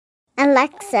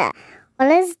Alexa,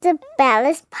 what is the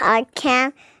baddest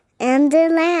podcast in the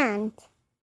land?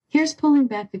 Here's Pulling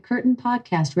Back the Curtain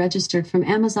podcast registered from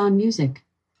Amazon Music.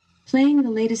 Playing the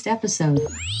latest episode.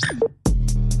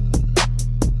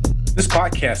 This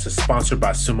podcast is sponsored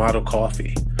by Sumato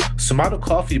Coffee. Sumato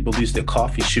Coffee believes that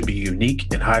coffee should be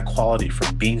unique and high quality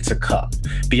from bean to cup.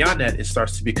 Beyond that, it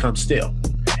starts to become stale.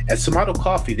 At Sumato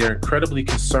Coffee, they're incredibly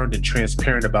concerned and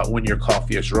transparent about when your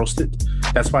coffee is roasted.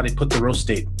 That's why they put the roast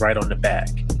date right on the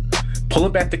bag.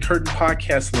 Pulling Back the Curtain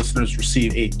podcast listeners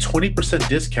receive a 20%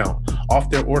 discount off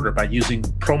their order by using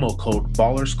promo code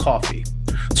BallersCoffee.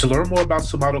 To learn more about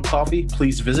Sumato Coffee,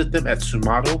 please visit them at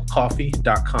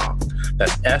sumatocoffee.com.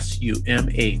 That's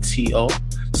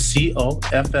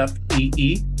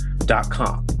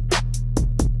SUMATOCOFFEE.com.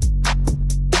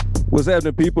 What's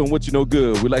happening, people, and what you know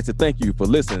good? We'd like to thank you for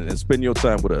listening and spending your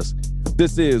time with us.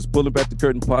 This is Pulling Back the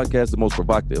Curtain podcast, the most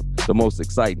provocative, the most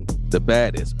exciting, the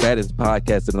baddest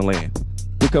podcast in the land.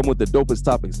 We come with the dopest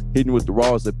topics, hitting with the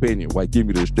rawest opinion while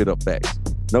giving you the straight up facts.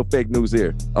 No fake news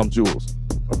here. I'm Jules.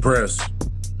 I'm Press.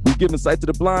 We give insight to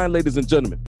the blind, ladies and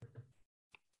gentlemen.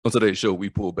 On today's show, we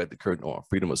pull back the curtain on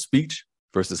freedom of speech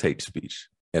versus hate speech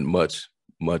and much,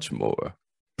 much more.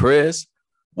 Press,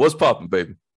 what's popping,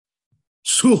 baby?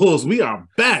 Jules, we are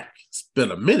back. It's been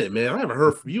a minute, man. I haven't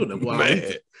heard from you in a while.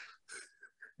 Man.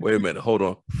 Wait a minute. Hold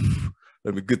on.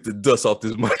 Let me get the dust off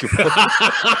this microphone.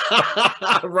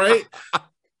 Right?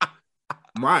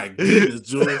 My goodness,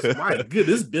 Jules. My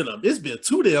goodness. It's been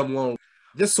too damn long.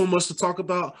 There's so much to talk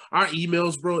about. Our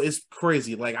emails, bro, it's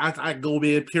crazy. Like, I go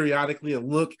in periodically and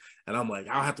look, and I'm like,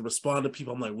 I'll have to respond to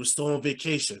people. I'm like, we're still on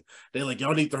vacation. They're like,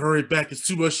 y'all need to hurry back. There's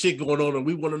too much shit going on, and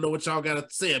we want to know what y'all got to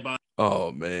say about it.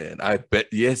 Oh, man. I bet.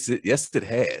 Yes, it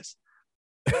has.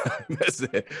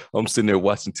 I'm sitting there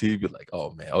watching TV like,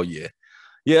 oh, man. Oh, yeah.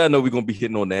 Yeah, I know we're going to be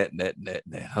hitting on that. I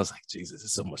was like, Jesus,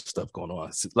 there's so much stuff going on.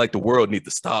 It's like the world needs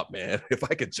to stop, man. If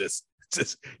I could just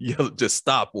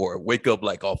stop or wake up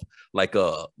like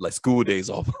school days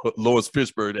off Lawrence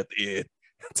Fishburne at the end.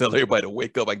 Tell everybody to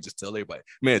wake up. I can just tell everybody,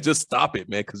 man, just stop it,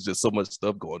 man, because there's so much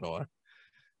stuff going on.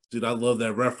 Dude, I love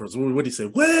that reference. What did he say?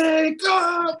 Wake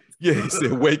up! Yeah, he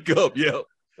said, wake up, yeah.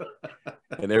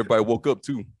 And everybody woke up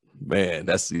too. Man,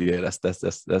 that's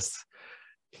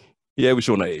yeah, we're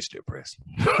showing our age there, Press.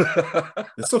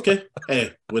 It's okay.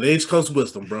 Hey, with age comes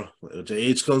wisdom, bro. With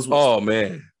age comes wisdom. Oh,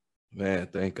 man. Man,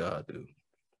 thank God, dude.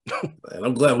 And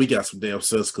I'm glad we got some damn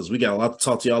sense because we got a lot to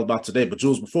talk to y'all about today. But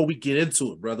Jules, before we get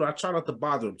into it, brother, I try not to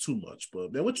bother him too much.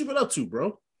 But man, what you been up to,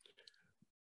 bro?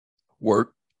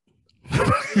 Work.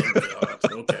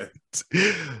 Okay.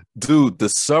 Dude, the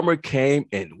summer came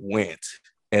and went.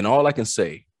 And all I can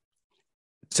say,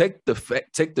 take the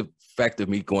fact of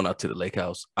me going out to the lake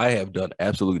house. I have done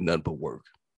absolutely nothing but work.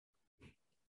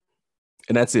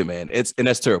 And that's it, man. And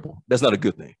that's terrible. That's not a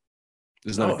good thing.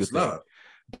 It's not a good thing.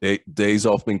 Days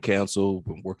off been canceled.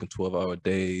 Been working 12-hour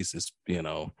days. It's,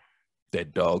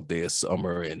 that dog day of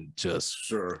summer and just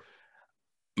sure,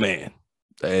 man.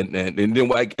 And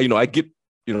then I get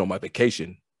my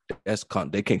vacation.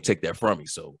 They can't take that from me.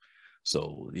 So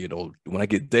when I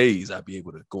get days, I'll be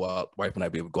able to go out. Wife and I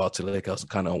be able to go out to the lake house and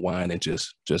kind of unwind and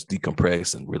just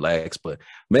decompress and relax. But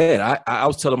man, I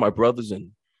was telling my brothers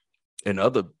and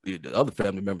other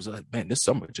family members, like, man, this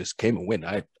summer just came and went.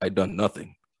 I done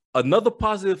nothing. Another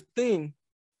positive thing,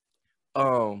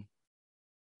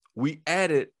 we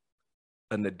added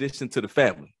an addition to the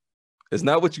family. It's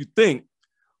not what you think,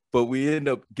 but we end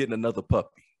up getting another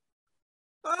puppy.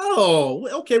 Oh,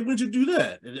 okay. When'd you do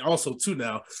that? And also, too,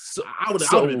 now, I would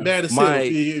have been mad as hell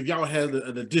if y'all had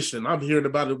an addition. I'm hearing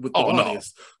about it with the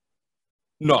audience.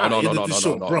 No.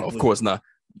 Of course not.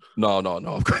 No.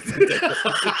 Of course.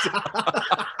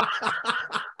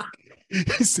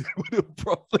 He said,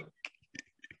 probably.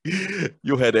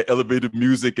 You had that elevated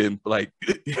music and like,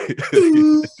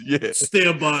 yeah,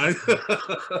 stand by.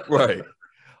 Right.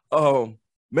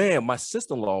 Man, my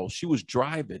sister-in-law, she was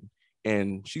driving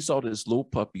and she saw this little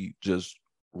puppy just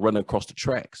running across the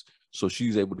tracks. So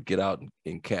she's able to get out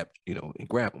and grab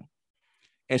him.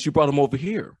 And she brought him over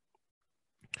here.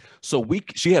 So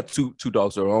she had two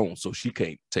dogs of her own, so she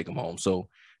can't take them home. So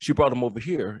she brought him over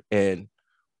here and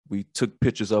we took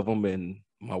pictures of him, and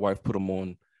my wife put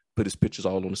his pictures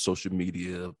all on the social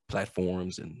media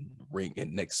platforms and Ring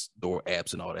and Nextdoor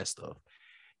apps and all that stuff.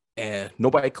 And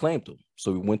nobody claimed him.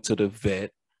 So we went to the vet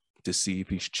to see if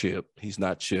he's chipped. He's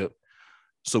not chipped.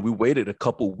 So we waited a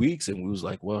couple weeks and we was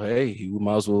like, well, hey, he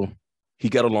might as well. He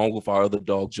got along with our other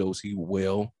dog, Josie,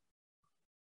 well.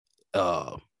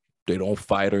 They don't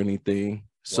fight or anything.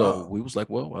 So we was like,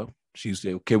 well, she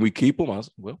said, can we keep him? I was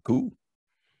like, well, cool.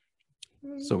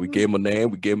 So we gave him a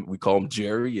name. We call him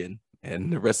Jerry, and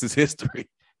and the rest is history.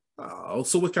 Oh,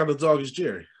 so what kind of dog is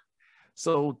Jerry?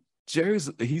 So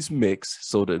he's mixed.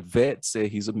 So the vet said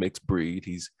he's a mixed breed.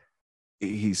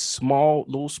 He's small,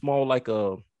 little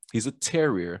small, he's a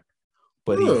terrier,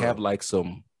 but he have like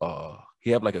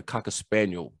a cocker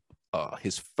spaniel.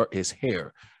 His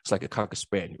hair, it's like a cocker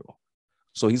spaniel.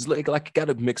 So he's like got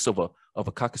a mix of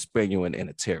a cocker spaniel and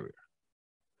a terrier.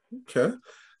 Okay.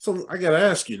 So I gotta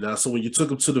ask you now. So when you took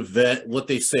him to the vet, what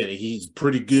they said? He's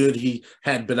pretty good. He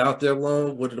hadn't been out there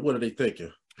long. What are they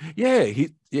thinking? Yeah, he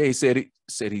said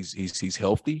he's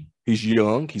healthy. He's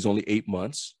young. He's only 8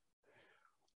 months.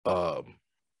 I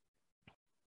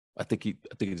think he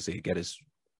said he got his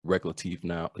regular teeth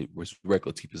now. His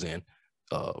regular teeth is in.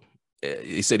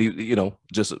 He said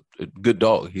just a good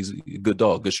dog. He's a good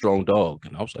dog, good strong dog.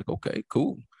 And I was like, okay,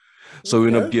 cool. So we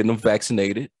ended up getting him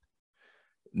vaccinated.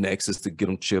 Next is to get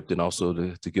him chipped and also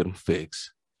to get him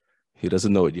fixed. He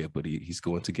doesn't know it yet, but he's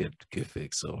going to get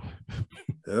fixed. So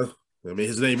yeah, I mean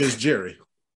his name is Jerry.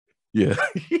 Yeah.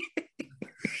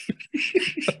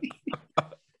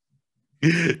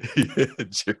 Yeah,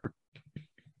 Jerry.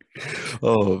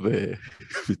 Oh man,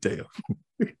 damn.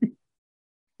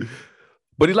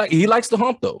 But he likes the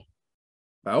hump though.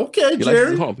 Okay, he Jerry.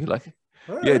 Likes the hump. He like,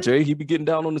 yeah, right. Jerry. He be getting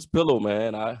down on his pillow,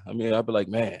 man. I mean, I'd be like,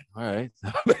 man, all right,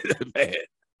 man.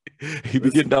 He be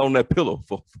getting down on that pillow.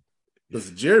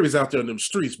 Listen, Jerry's out there in them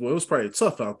streets, boy. It was probably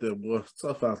tough out there, boy.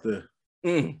 Tough out there.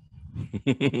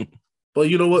 But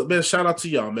you know what, man? Shout out to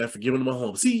y'all, man, for giving him a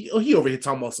home. See, he over here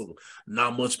talking about some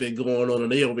not much been going on,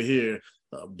 and they over here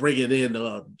bringing in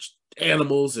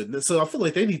animals, and so I feel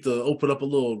like they need to open up a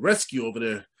little rescue over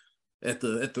there at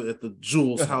the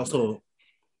Jules household.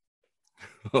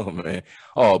 Oh man,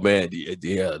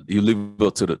 yeah. You leave it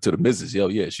up to the missus. Yo,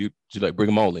 yeah, she like bring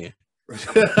them all in.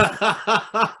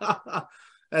 That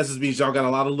just means y'all got a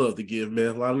lot of love to give, man.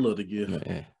 A lot of love to give,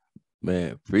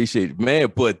 man. Appreciate it,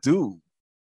 man. But dude,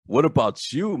 what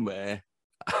about you, man?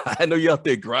 I know you're out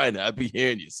there grinding. I be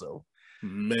hearing you, so.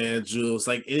 Man, Jules,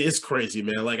 like it's crazy,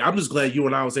 man. Like I'm just glad you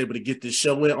and I was able to get this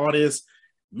show in. All this,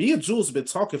 me and Jules have been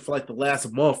talking for like the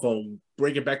last month on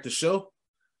bringing back the show,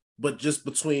 but just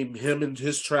between him and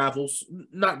his travels,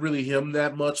 not really him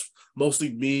that much,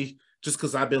 mostly me, just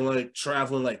because I've been like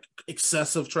traveling, like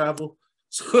excessive travel.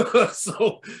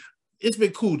 So it's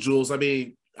been cool, Jules. I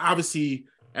mean, obviously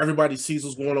everybody sees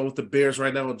what's going on with the Bears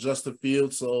right now on Justin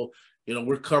Fields, so you know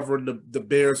we're covering the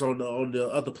Bears on the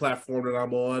other platform that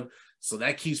I'm on. So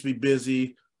that keeps me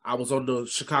busy. I was on the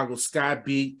Chicago Sky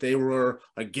Beat. They were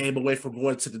a game away from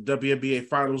going to the WNBA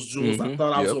Finals, Jules. I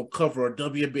thought I was going to cover a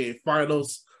WNBA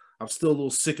Finals. I'm still a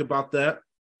little sick about that.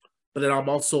 But then I'm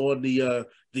also on the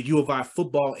U of I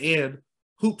football and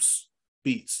hoops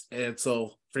beats. And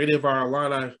so for any of our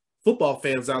Illini football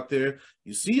fans out there,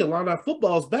 you see Illini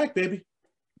football is back, baby. I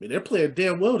mean, they're playing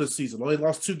damn well this season. Only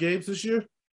lost 2 games this year.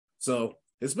 So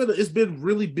it's been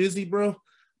really busy, bro.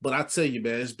 But I tell you,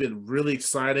 man, it's been really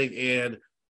exciting, and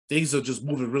things are just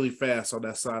moving really fast on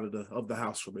that side of the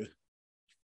house for me.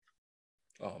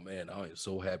 Oh man, I am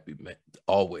so happy, man.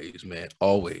 Always, man.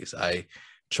 Always. I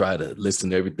try to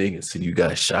listen to everything and send you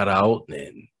guys shout out.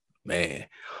 And man,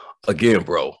 again,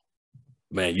 bro,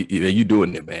 man, you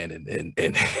doing it, man. And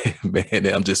man,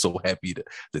 I'm just so happy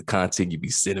the content you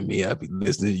be sending me. I be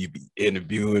listening, you be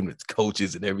interviewing with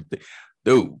coaches and everything.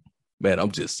 Dude. Man,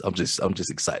 I'm just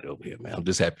excited over here, man. I'm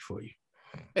just happy for you.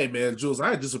 Hey, man, Jules,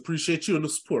 I just appreciate you and the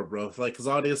support, bro. Like, because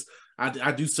all this,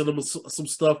 I do send them some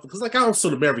stuff. Because, like, I don't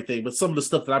send them everything, but some of the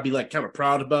stuff that I be, like, kind of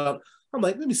proud about, I'm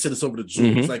like, let me send this over to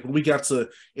Jules. Like, when we got to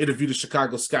interview the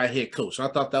Chicago Sky head coach, I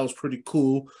thought that was pretty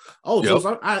cool. Oh, Jules,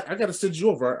 I got to send you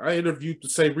over. I interviewed the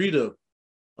St. Rita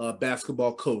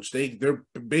basketball coach. They're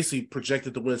basically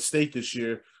projected to win state this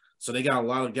year. So they got a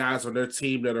lot of guys on their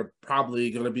team that are probably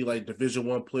going to be like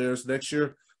Division I players next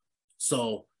year.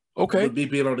 So with me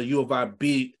being on the U of I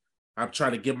beat, I'm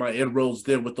trying to get my inroads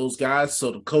there with those guys.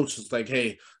 So the coach is like,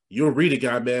 hey, you're a Rita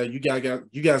guy, man. You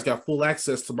guys got full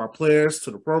access to my players,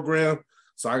 to the program.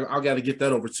 So I got to get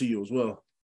that over to you as well.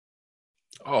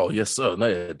 Oh, yes, sir. No,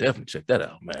 yeah, definitely check that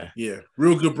out, man. Yeah,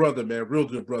 real good brother, man. Real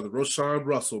good brother. Roshan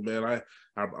Russell, man.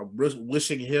 I'm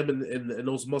wishing him and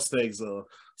those Mustangs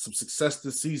some success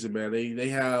this season, man. They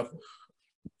have,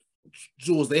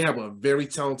 Jules, they have a very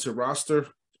talented roster,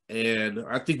 and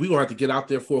I think we're going to have to get out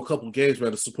there for a couple of games,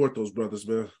 man, to support those brothers,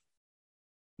 man.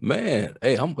 Man,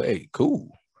 hey,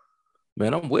 cool.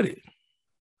 Man, I'm with it.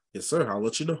 Yes, sir. I'll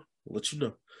let you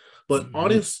know. But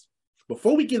audience,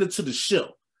 before we get into the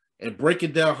show and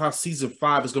breaking down how season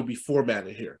 5 is going to be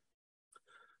formatted here,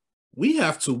 we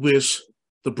have to wish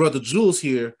the brother Jules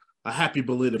here a happy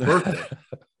belated birthday.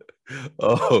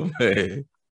 Oh, man.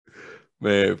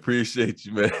 Man, appreciate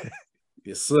you, man.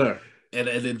 Yes, sir. And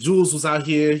then Jules was out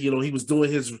here, he was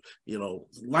doing his,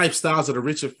 lifestyles of the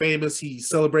rich and famous. He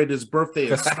celebrated his birthday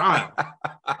in style.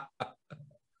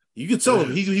 You could tell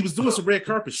him he was doing some red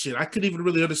carpet shit. I couldn't even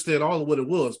really understand all of what it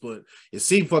was, but it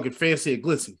seemed fucking fancy and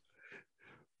glitzy.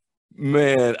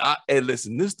 Man, and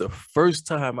listen, this is the first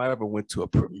time I ever went to a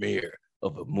premiere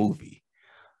of a movie.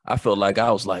 I felt like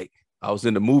I was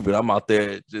in the movie. I'm out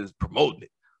there just promoting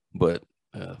it, but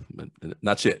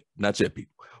not yet,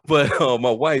 people. But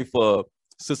my wife,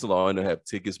 sister-in-law, and I have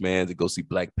tickets, man, to go see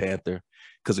Black Panther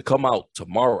because it come out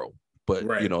tomorrow. But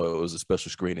Right. it was a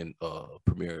special screening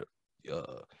premiere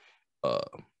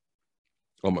on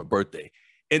my birthday,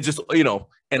 and just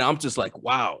and I'm just like,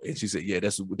 wow. And she said, yeah,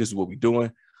 this is what we're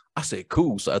doing. I said,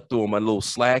 cool. So I threw on my little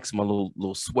slacks, my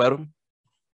little sweater.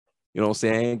 You know what I'm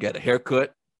saying? Got a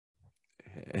haircut.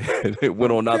 And it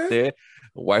went on out there.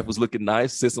 The wife was looking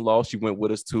nice. Sister-in-law, she went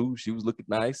with us too. She was looking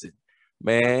nice. And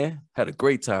man, had a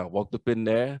great time. Walked up in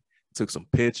there, took some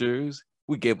pictures.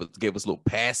 We gave us little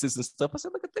passes and stuff. I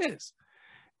said, look at this.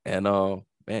 And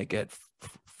man, got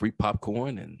free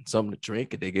popcorn and something to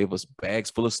drink. And they gave us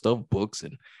bags full of stuff, books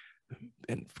and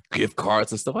gift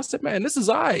cards and stuff. I said, man, this is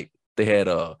all right. They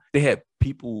had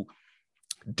people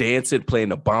dancing, playing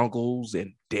the bongos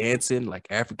and dancing, like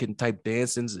African type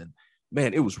dancings. And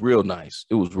man, it was real nice.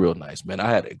 It was real nice, man. I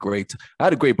had a great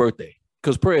birthday.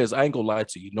 Because Perez, I ain't gonna lie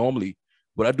to you. Normally,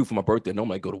 what I do for my birthday,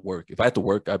 normally I go to work. If I have to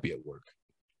work, I'd be at work.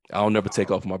 I don't never take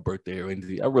off my birthday or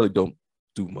anything. I really don't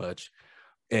do much.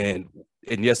 And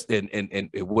yes, and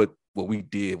what we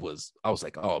did was, I was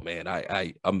like, oh man,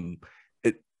 I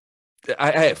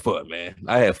had fun, man.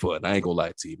 I had fun. I ain't gonna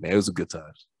lie to you, man. It was a good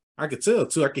time. I could tell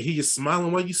too. I could hear you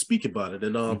smiling while you speak about it.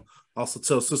 And also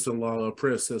tell sister-in-law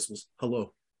princess was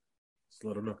hello. Just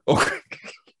let her know. Okay.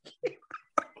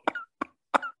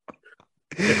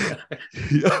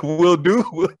 Yeah, we'll do.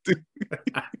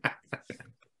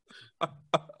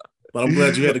 But I'm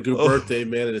glad you had a good birthday,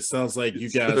 man. And it sounds like you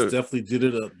guys definitely did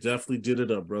it up. Definitely did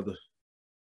it up, brother.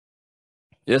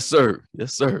 Yes, sir.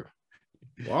 Yes, sir.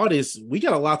 Well, we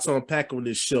got a lot to unpack on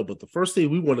this show, but the first thing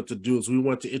we wanted to do is we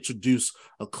wanted to introduce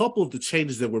a couple of the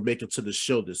changes that we're making to the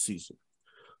show this season.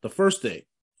 The first thing,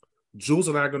 Jules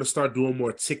and I are going to start doing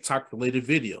more TikTok-related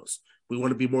videos. We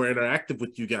want to be more interactive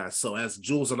with you guys. So as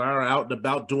Jules and I are out and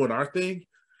about doing our thing,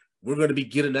 we're going to be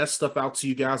getting that stuff out to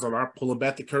you guys on our Pulling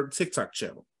Back the Curtain TikTok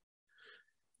channel.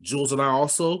 Jules and I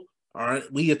also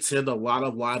we attend a lot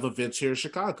of live events here in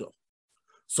Chicago.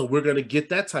 So we're going to get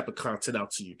that type of content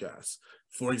out to you guys.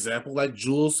 For example, like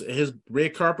Jules and his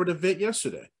red carpet event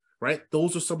yesterday, right?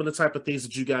 Those are some of the type of things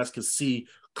that you guys can see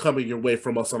coming your way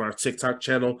from us on our TikTok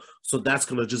channel. So that's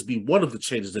going to just be one of the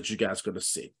changes that you guys are going to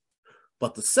see.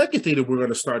 But the second thing that we're going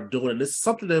to start doing, this is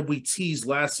something that we teased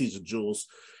last season, Jules.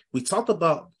 We talked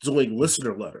about doing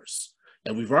listener letters,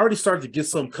 and we've already started to get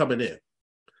some coming in.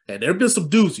 And there have been some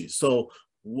doozies. So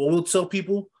we'll tell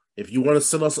people, if you want to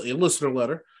send us a listener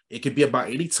letter, it could be about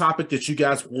any topic that you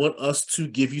guys want us to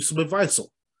give you some advice on.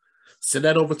 Send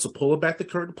that over to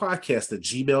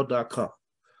pullingbackthecurtainpodcast@gmail.com.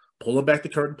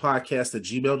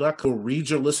 Pullingbackthecurtainpodcast@gmail.com. We'll read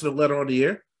your listener letter on the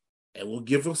air, and we'll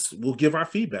give our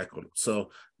feedback on it. So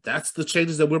that's the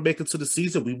changes that we're making to the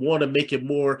season. We want to make it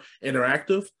more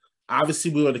interactive.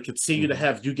 Obviously, we want to continue to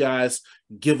have you guys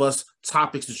give us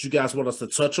topics that you guys want us to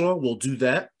touch on. We'll do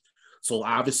that. So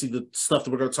obviously the stuff that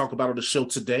we're going to talk about on the show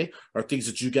today are things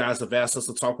that you guys have asked us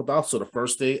to talk about. So the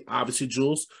first thing, obviously,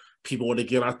 Jules, people want to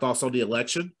get our thoughts on the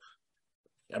election.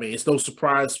 I mean, it's no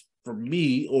surprise for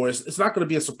me, or it's not going to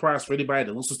be a surprise for anybody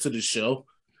that listens to this show,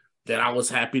 that I was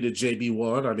happy that JB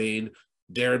won. I mean,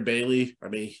 Darren Bailey,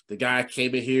 the guy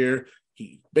came in here,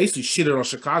 he basically shitted on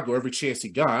Chicago every chance he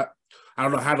got. I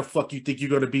don't know how the fuck you think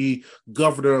you're going to be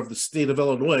governor of the state of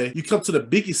Illinois. You come to the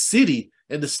biggest city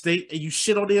in the state and you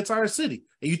shit on the entire city.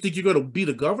 And you think you're going to be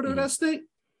the governor of that state?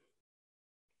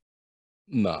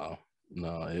 No.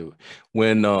 When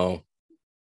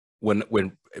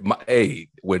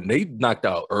they knocked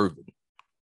out Irvin,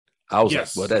 I was like,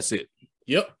 well, that's it.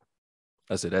 Yep.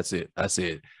 I said, that's it. I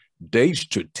said, they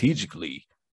strategically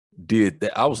did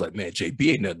that. I was like, man,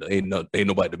 JB ain't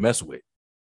nobody to mess with.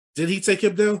 Did he take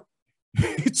him down?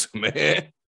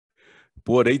 Man,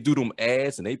 boy, they do them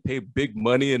ads and they pay big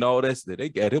money and all that. So they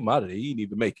got him out of there. He didn't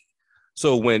even make it.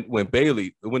 So when it's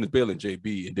Bailey and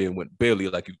JB, and then when Bailey,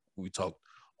 like we talked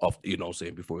off, you know what I'm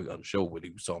saying, before we got on the show, when he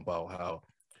was talking about how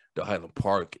the Highland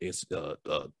Park is the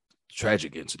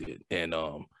tragic incident and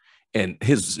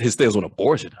his stance on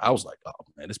abortion, I was like, oh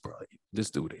man,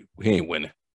 this dude, he ain't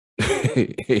winning.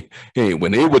 he ain't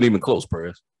winning. It wasn't even close,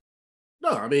 Perez. No,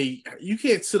 I mean, you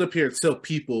can't sit up here and tell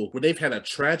people when they've had a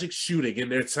tragic shooting in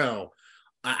their town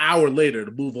an hour later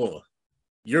to move on.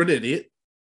 You're an idiot.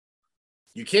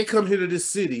 You can't come here to this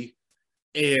city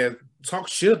and talk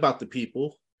shit about the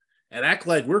people and act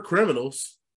like we're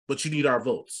criminals, but you need our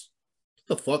votes.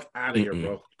 Get the fuck out of here,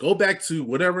 bro. Go back to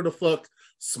whatever the fuck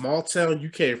small town you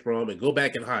came from and go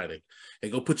back in hiding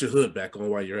and go put your hood back on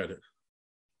while you're at it.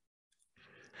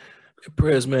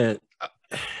 Perez, man,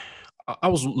 my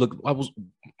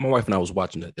wife and I was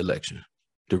watching the election,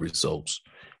 the results,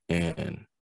 and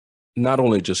not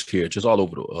only just here, just all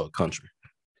over the country.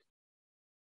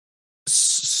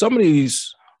 Some of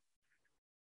these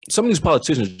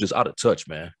politicians are just out of touch,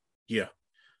 man. Yeah.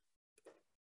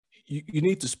 You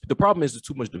need to. The problem is there's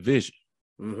too much division.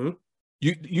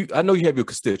 Mm-hmm. I know you have your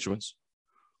constituents,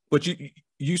 but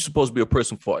you're supposed to be a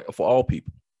person for all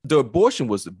people. The abortion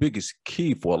was the biggest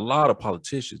key for a lot of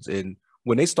politicians, and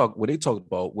when they talk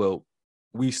about, well,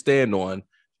 we stand on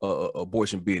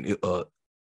abortion being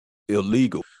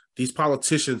illegal. These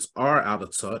politicians are out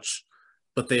of touch,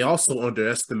 but they also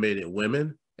underestimated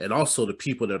women and also the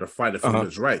people that are fighting for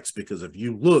women's rights. Because if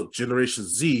you look, Generation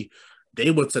Z,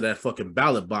 they went to that fucking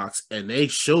ballot box and they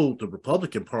showed the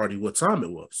Republican Party what time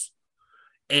it was.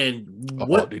 And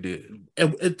what they did.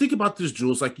 And think about this,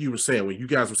 Jules, like you were saying, when you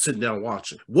guys were sitting down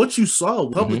watching. What you saw,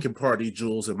 Republican Party,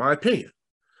 Jules, in my opinion,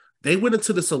 they went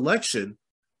into this election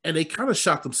and they kind of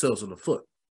shot themselves in the foot.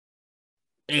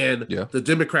 And the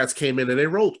Democrats came in and they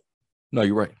rolled. No,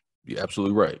 you're right. You're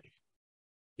absolutely right.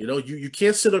 You know, you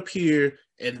can't sit up here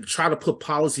and try to put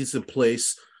policies in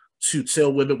place to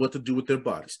tell women what to do with their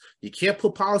bodies. You can't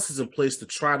put policies in place to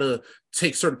try to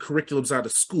take certain curriculums out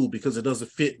of school because it doesn't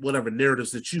fit whatever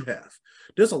narratives that you have.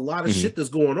 There's a lot of shit that's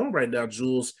going on right now,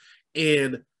 Jules,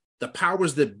 and the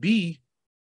powers that be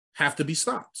have to be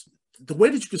stopped. The way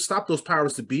that you can stop those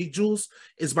powers that be, Jules,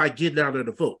 is by getting out there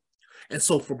to vote. And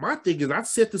so for my thing is, I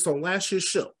said this on last year's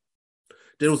show,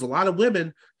 there was a lot of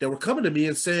women that were coming to me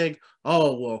and saying,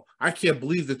 oh, well, I can't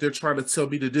believe that they're trying to tell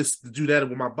me to do that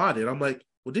with my body. And I'm like,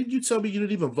 well, didn't you tell me you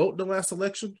didn't even vote in the last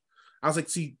election? I was like,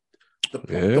 see,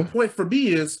 the point for me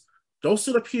is don't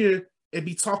sit up here and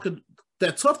be talking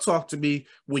that tough talk to me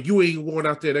when you ain't going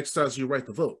out there and exercising your right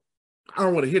to vote. I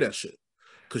don't want to hear that shit.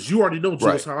 Because you already know,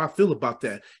 Jules, how I feel about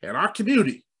that. And our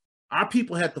community, our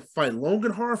people had to fight long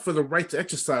and hard for the right to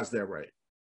exercise that right.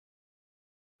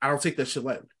 I don't take that shit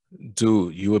lightly.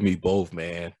 Dude, you and me both,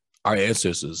 man. Our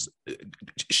ancestors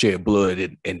shed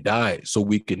blood and died so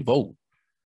we can vote.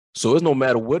 So it's no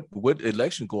matter what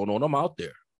election going on, I'm out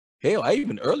there. Hell, I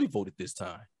even early voted this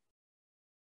time.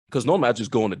 Because normally I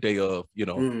just go on the day of, you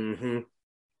know. Mm-hmm.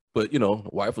 But, you know,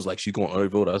 wife was like, she's going to early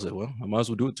vote. I said, well, I might as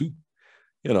well do it too.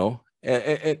 You know,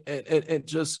 and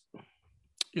just,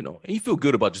 you know, and you feel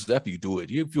good about yourself after you do it.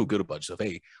 You feel good about yourself.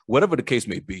 Hey, whatever the case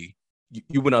may be,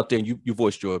 you went out there and you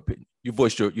voiced your opinion. You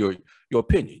voiced your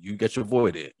opinion. You get your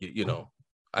voice in. You know,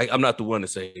 I'm not the one to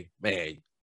say, man,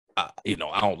 you know,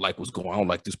 I don't like what's going on. I don't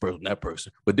like this person, that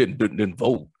person, but didn't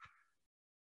vote.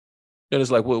 And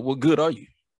it's like, well, what good are you?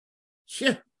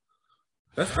 Yeah.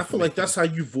 I feel like that's how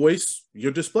you voice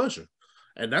your displeasure.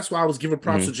 And that's why I was giving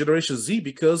props to Generation Z,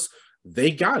 because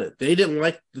they got it. They didn't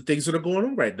like the things that are going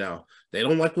on right now. They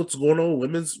don't like what's going on with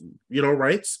women's, you know,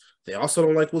 rights. They also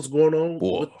don't like what's going on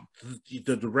with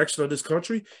the direction of this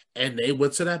country. And they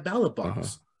went to that ballot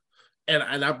box. And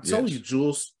I'm telling you,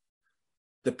 Jules,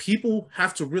 the people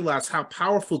have to realize how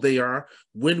powerful they are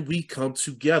when we come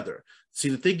together. See,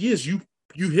 the thing is, you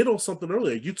hit on something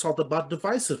earlier. You talked about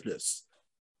divisiveness.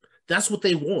 That's what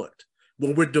they want.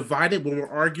 When we're divided, when we're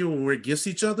arguing, when we're against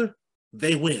each other,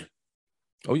 they win.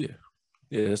 Oh, yeah.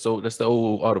 Yeah, so that's the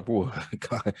old art of war.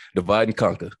 Divide and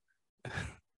conquer.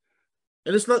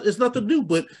 And it's nothing new,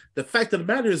 but the fact of the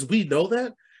matter is we know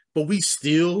that, but we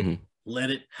still let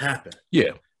it happen.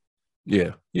 Yeah.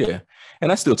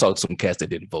 And I still talk to some cats that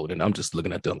didn't vote, and I'm just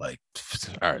looking at them like,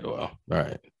 all right, well, all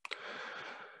right.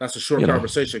 That's a short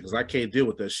conversation because I can't deal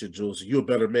with that shit, Jules. You're a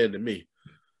better man than me.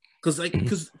 Because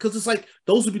it's like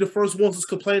those would be the first ones that's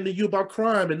complaining to you about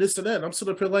crime and this and that. And I'm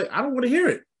sitting up here like, I don't want to hear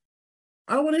it.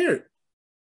 I don't want to hear it.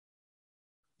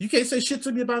 You can't say shit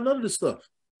to me about none of this stuff.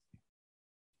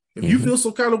 If you feel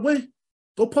some kind of way,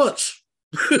 go punch.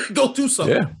 Go do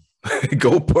something. Yeah.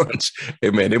 Go punch.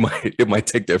 Hey man, they might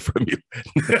take that from you.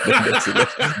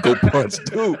 Go punch.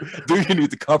 Dude, you need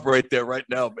to copyright that right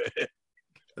now,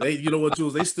 man. You know what,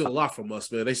 Jules? They steal a lot from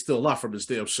us, man. They steal a lot from this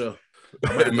damn show.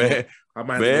 I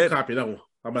might have to go copy that one.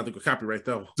 I'm about to go copyright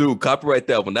that one. Dude, copyright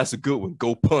that one. That's a good one.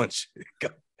 Go punch.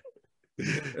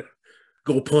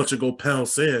 Go punch or go pound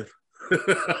sand.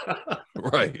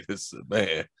 Right. It's,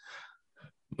 man.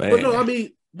 But no, I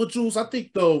mean, but Jules, I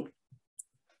think though,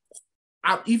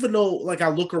 even though like I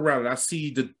look around and I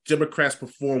see the Democrats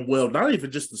perform well, not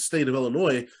even just the state of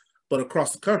Illinois, but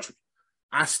across the country,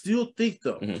 I still think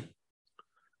though,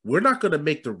 we're not going to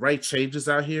make the right changes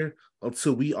out here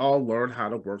until we all learn how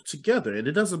to work together. And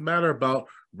it doesn't matter about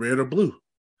red or blue,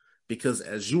 because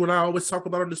as you and I always talk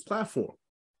about on this platform,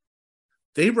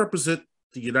 they represent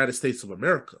the United States of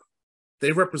America.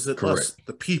 They represent us,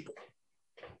 the people.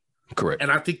 Correct.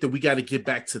 And I think that we got to get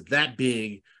back to that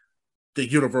being the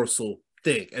universal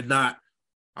thing and not,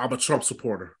 I'm a Trump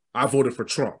supporter, I voted for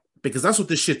Trump. Because that's what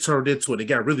this shit turned into, and it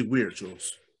got really weird,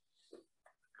 Jules.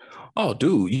 Oh,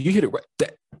 dude, you hit it right.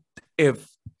 If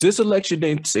this election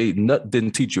didn't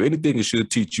teach you anything, it should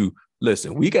teach you,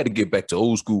 listen, we got to get back to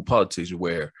old school politics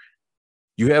where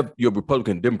you have your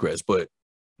Republican and Democrats, but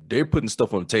they're putting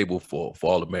stuff on the table for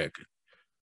all America.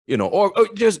 You know, or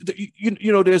just,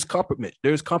 you know, there's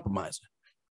compromising,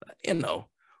 you know,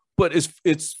 but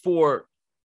it's for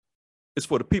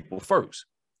the people first.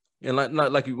 And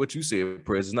not like what you said,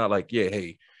 Prez, it's not like,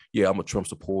 I'm a Trump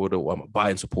supporter or I'm a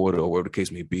Biden supporter or whatever the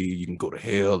case may be. You can go to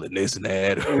hell and this and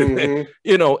that,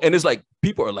 you know. And it's like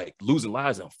people are like losing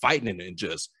lives and fighting and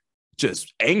just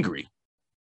angry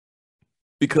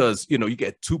because, you know, you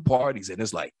get two parties and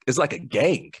it's like a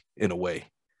gang in a way.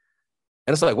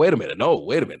 And it's like, wait a minute,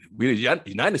 we're the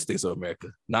United States of America,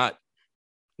 not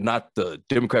the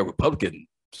Democrat Republican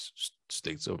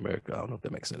states of America. I don't know if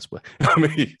that makes sense, but I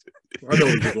mean, I know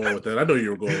where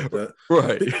you're going with that.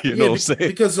 Right? You know what I'm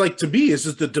saying? Because, like, to me, it's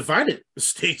just the divided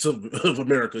states of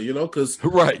America. You know, because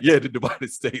the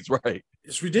divided states, right?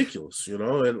 It's ridiculous, you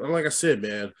know. And like I said,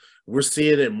 man, we're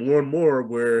seeing it more and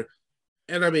more.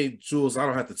 And I mean, Jules, I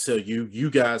don't have to tell you. You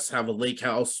guys have a lake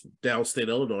house downstate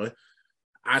Illinois.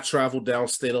 I travel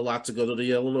downstate a lot to go to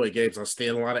the Illinois games. I stay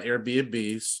in a lot of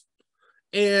Airbnbs,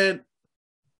 and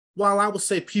while I would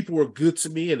say people are good to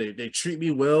me and they treat me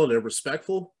well and they're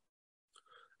respectful,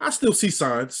 I still see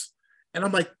signs. And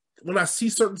I'm like, when I see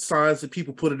certain signs that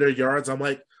people put in their yards, I'm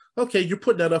like, okay, you're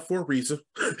putting that up for a reason.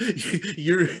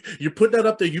 you're putting that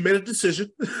up there. You made a decision,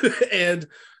 and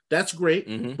that's great.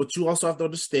 Mm-hmm. But you also have to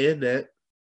understand that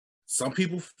some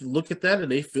people look at that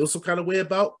and they feel some kind of way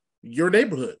about your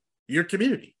neighborhood, your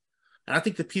community. And I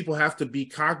think that people have to be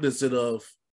cognizant of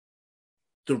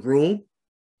the room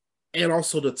and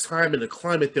also the time and the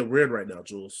climate that we're in right now,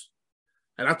 Jules.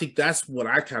 And I think that's what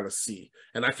I kind of see.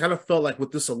 And I kind of felt like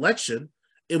with this election,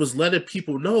 it was letting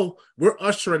people know we're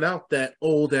ushering out that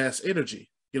old ass energy.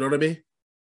 You know what I mean?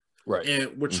 Right.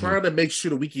 And we're trying to make sure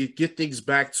that we can get things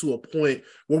back to a point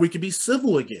where we can be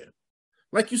civil again.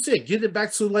 Like you said, get it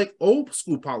back to like old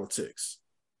school politics.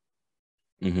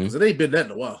 Because it ain't been that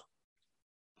in a while.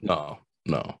 No.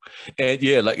 And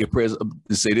yeah, like your prayers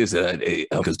to say this,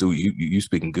 because dude, you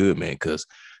speaking good, man,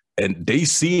 and they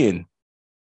seeing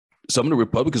some of the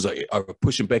Republicans are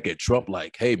pushing back at Trump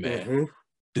like, hey man,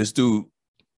 this dude,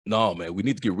 no man, we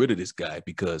need to get rid of this guy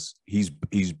because he's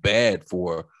bad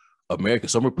for America.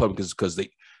 Some Republicans, because they,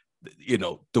 you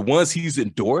know, the ones he's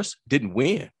endorsed didn't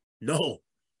win. No.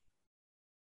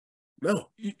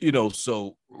 You know,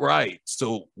 so right.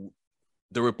 So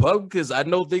the Republicans, I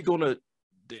know they're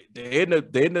in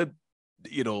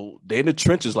the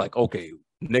trenches like, okay,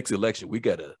 next election we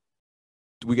gotta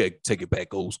take it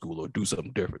back old school or do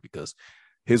something different because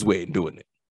his way ain't doing it.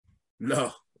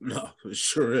 No, it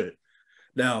sure is.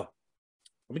 Now,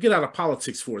 let me get out of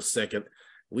politics for a second.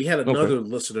 We had another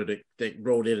listener that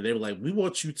wrote in and they were like, we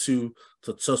want you to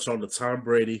touch on the Tom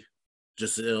Brady,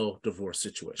 Gisele divorce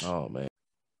situation. Oh man.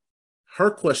 Her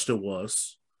question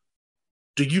was,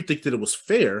 do you think that it was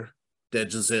fair that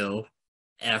Gisele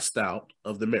asked out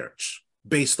of the marriage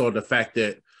based on the fact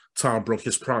that Tom broke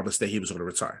his promise that he was going to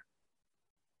retire?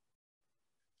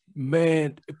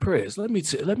 Man, Perez,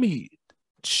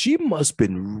 she must have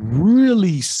been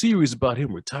really serious about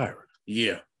him retiring.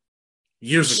 Yeah.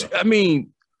 Years ago. I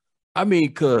mean,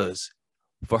 because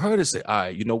for her to say, all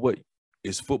right, you know what?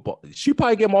 It's football. She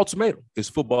probably gave him an ultimatum. It's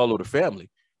football or the family.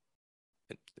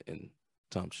 And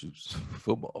Tom shoots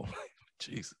football.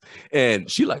 Jesus. And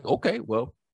she like, okay,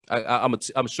 well,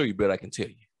 I'm sure you bet I can tell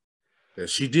you. Yeah,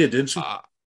 she did, didn't she?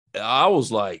 I was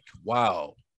like,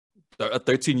 wow.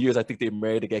 13 years, I think they're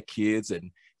married, they got kids.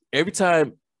 And every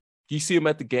time you see them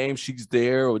at the game, she's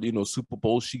there, or, you know, Super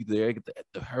Bowl, she's there,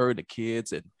 her and the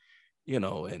kids, and, you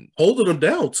know, and holding them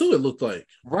down too, it looked like.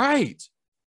 Right.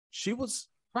 She was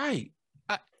right.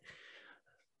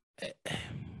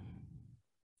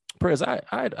 Perez,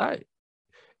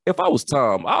 if I was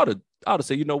Tom, I would have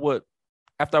said, you know what?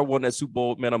 After I won that Super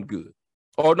Bowl, man, I'm good.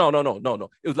 Oh no.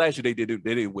 It was last year they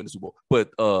didn't win the Super Bowl. But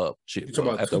shit. You're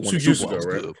talking about after I won 2 the years Super Bowl, ago,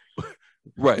 I was right? Good.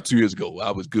 Right, 2 years ago,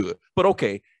 I was good. But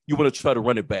okay, you want to try to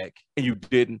run it back and you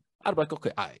didn't, I'd be like,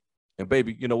 okay, all right. And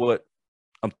baby, you know what?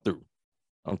 I'm through.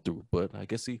 But I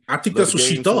guess I think that's what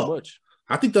she thought.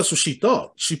 I think that's what she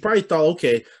thought. She probably thought,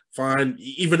 okay, fine,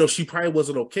 even though she probably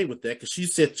wasn't okay with that, because she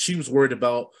said she was worried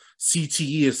about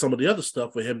CTE and some of the other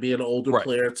stuff with him being an older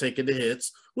player, taking the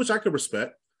hits, which I could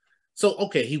respect. So,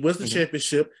 okay, he wins the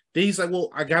championship. Then he's like, well,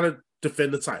 I got to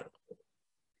defend the title.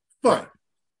 Fine. Right.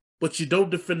 But you don't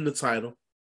defend the title.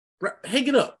 Hang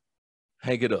it up.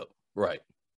 Hang it up. Right.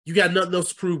 You got nothing else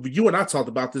to prove. But you and I talked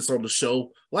about this on the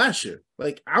show last year.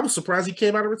 Like, I was surprised he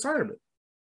came out of retirement.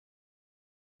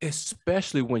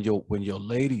 Especially when your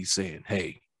lady's saying,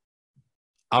 hey,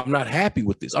 I'm not happy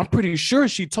with this. I'm pretty sure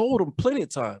she told him plenty of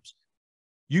times,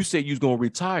 you said you was going to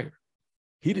retire.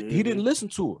 He didn't listen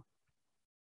to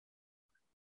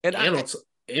her. And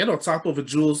on top of it,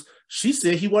 Jules, she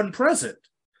said he wasn't present.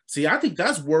 See, I think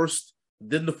that's worse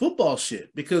than the football shit,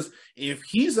 because if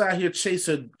he's out here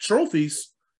chasing trophies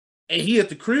and he at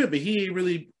the crib and he ain't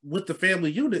really with the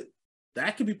family unit,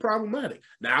 that could be problematic.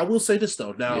 Now, I will say this,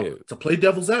 though. Now, to play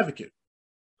devil's advocate,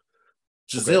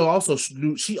 Gisele also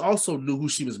knew who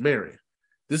she was marrying.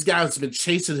 This guy's been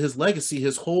chasing his legacy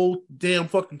his whole damn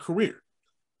fucking career.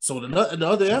 So in the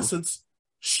other essence,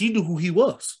 she knew who he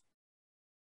was.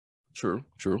 True.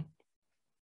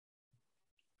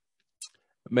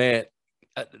 Man,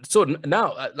 so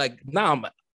now I'm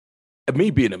me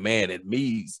being a man and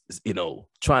me,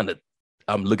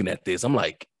 I'm looking at this. I'm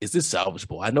like, is this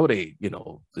salvageable? I know they,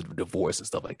 the divorce and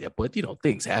stuff like that, but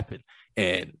things happen,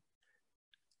 and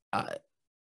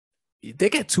they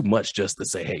got too much just to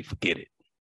say, hey, forget it.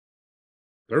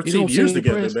 13 years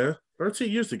together, man.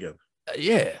 13 years together.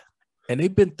 Yeah, and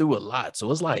they've been through a lot. So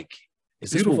it's like,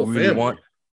 is this Beautiful what we really want?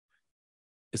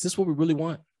 Is this what we really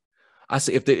want? I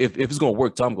say, if it's gonna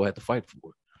work, Tom gonna have to fight for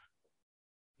it.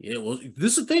 Yeah, well,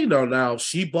 this is the thing though. Now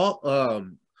she bought.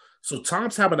 So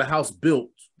Tom's having a house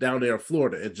built down there in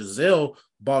Florida, and Gisele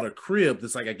bought a crib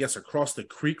that's like, I guess, across the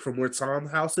creek from where Tom's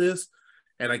house is.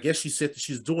 And I guess she said that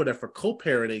she's doing that for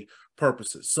co-parenting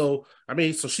purposes. So, I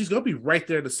mean, so she's going to be right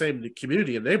there in the same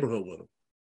community and neighborhood with him.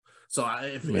 So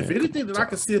if anything that I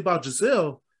can see about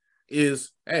Gisele is,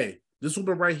 hey, this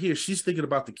woman right here, she's thinking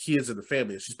about the kids and the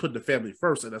family. And she's putting the family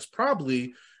first. And that's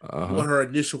probably what her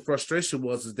initial frustration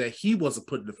was, is that he wasn't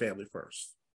putting the family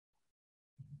first.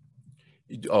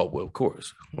 Oh, well, of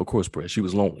course, Brett. She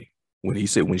was lonely when he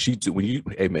said, when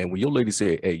your lady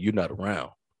said, hey, you're not around.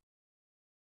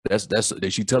 That's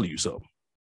that she telling you something.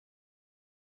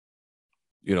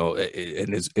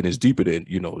 And it's deeper than,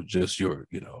 just your,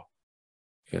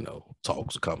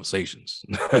 talks or conversations.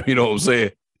 You know what I'm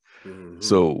saying? Mm-hmm.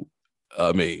 So,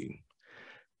 I mean,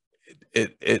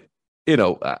 they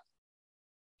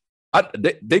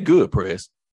good, Press,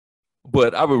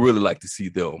 but I would really like to see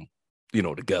them,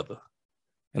 together.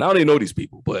 And I don't even know these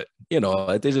people, but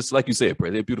they're just, like you said,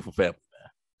 Press, they're a beautiful family, man.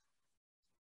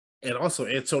 And also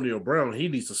Antonio Brown, he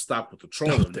needs to stop with the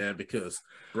trolling, man, because,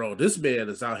 bro, this man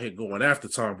is out here going after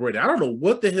Tom Brady. I don't know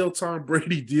what the hell Tom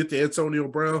Brady did to Antonio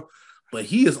Brown, but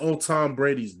he is on Tom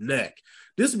Brady's neck.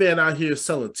 This man out here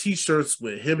selling T-shirts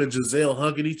with him and Gisele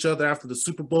hugging each other after the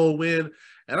Super Bowl win.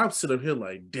 And I'm sitting here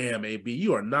like, damn, AB,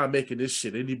 you are not making this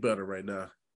shit any better right now.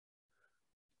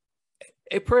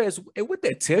 Hey, Prez, what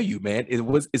that tell you, man?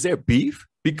 Is there beef?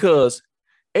 Because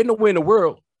ain't no way in the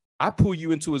world I pull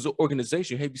you into his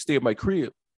organization, have you stay at my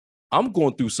crib. I'm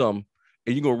going through something,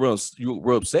 and you're gonna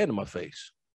rub sand in my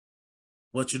face.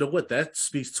 But you know what? That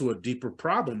speaks to a deeper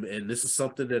problem, and this is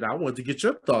something that I wanted to get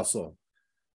your thoughts on.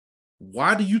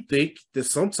 Why do you think that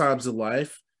sometimes in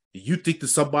life you think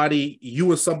that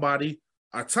you and somebody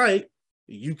are tight,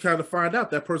 you kind of find out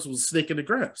that person was a snake in the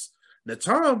grass? Now,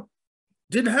 Tom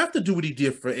didn't have to do what he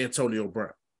did for Antonio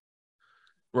Brown.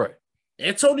 Right.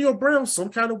 Antonio Brown, some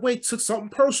kind of way, took something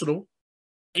personal,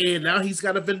 and now he's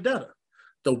got a vendetta.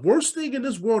 The worst thing in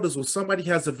this world is when somebody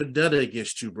has a vendetta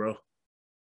against you, bro.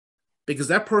 Because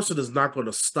that person is not going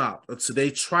to stop until they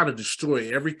try to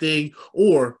destroy everything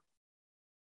or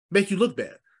make you look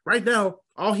bad. Right now,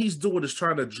 all he's doing is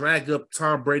trying to drag up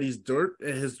Tom Brady's dirt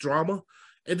and his drama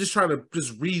and just trying to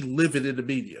just relive it in the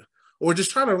media, or just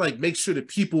trying to make sure that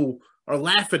people are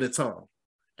laughing at Tom.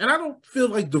 And I don't feel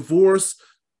like divorce,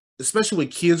 especially when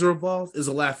kids are involved, is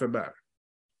a laughing matter.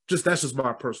 That's just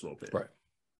my personal opinion.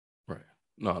 Right.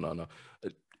 No.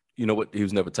 You know what? He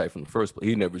was never tight from the first place.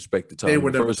 He never respected Tom. They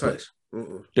were never first tight. Place.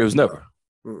 There was never.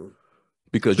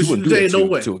 Because you wouldn't do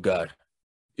that to a guy.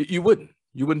 You wouldn't.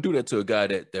 You wouldn't do that to a guy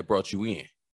that brought you in.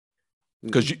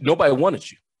 Because nobody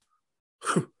wanted you.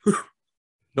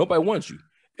 Nobody wants you.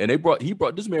 And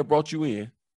this man brought you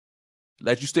in,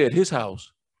 let you stay at his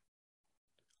house,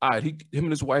 all right, him and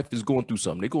his wife is going through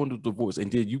something. They're going through divorce,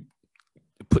 and then you're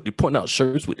putting out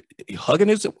shirts with hugging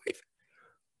his wife,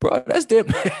 bro. That's dead,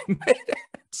 man.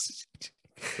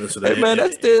 Listen, Hey man,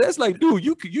 that's like, dude,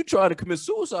 you trying to commit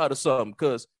suicide or something?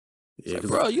 Because, like,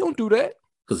 bro, you don't do that.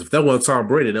 Because if that wasn't Tom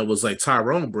Brady, that was like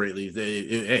Tyrone Brady.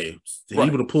 He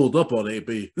would have pulled up on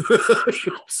AB. You know what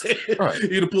I'm saying? Right.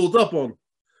 He'd have pulled up on him.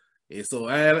 And so,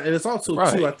 and it's also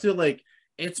too. I feel like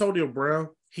Antonio Brown,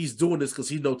 he's doing this because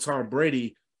he knows Tom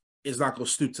Brady is not going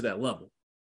to stoop to that level.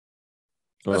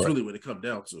 That's really what it comes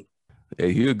down to.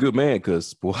 Hey, he a good man,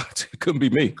 because boy, it couldn't be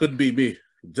me. Couldn't be me.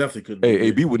 Definitely couldn't. Hey,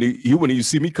 be AB, when he wouldn't even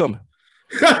see me coming.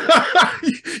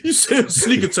 You said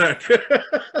sneak attack.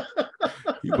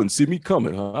 He wouldn't see me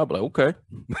coming. Huh? I'd be like, okay.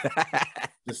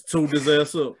 Just tuned his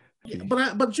ass up.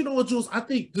 Yeah, but you know what, Jules? I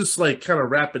think just like kind of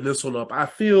wrapping this one up, I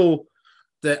feel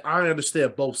that I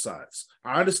understand both sides.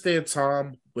 I understand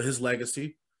Tom with his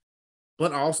legacy,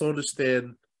 but I also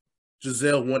understand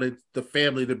Gisele wanted the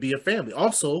family to be a family.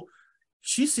 Also,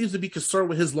 she seems to be concerned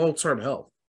with his long-term health.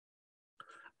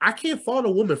 I can't fault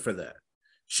a woman for that.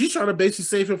 She's trying to basically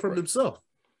save him from himself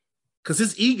because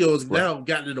his ego has now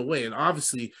gotten in the way, and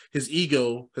obviously his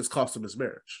ego has cost him his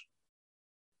marriage.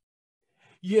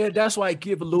 Yeah, that's why I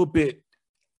give a little bit.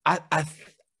 I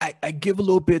give a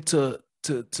little bit to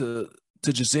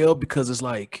Gisele, because it's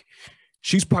like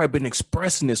she's probably been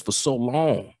expressing this for so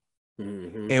long,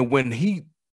 and when he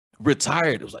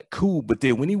retired, it was like cool. But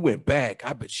then when he went back,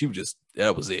 I bet she was just,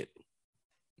 that was it.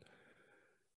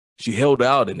 She held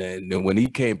out, and then when he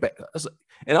came back,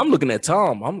 and I'm looking at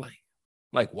Tom, I'm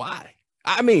like, why?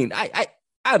 I mean, I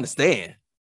understand.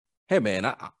 Hey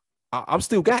man, I'm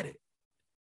still got it.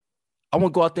 I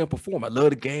want to go out there and perform. I love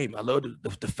the game. I love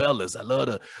the fellas. I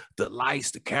love the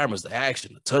lights, the cameras, the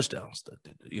action, the touchdowns, the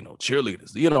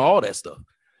cheerleaders, all that stuff.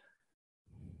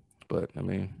 But I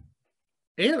mean,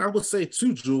 and I would say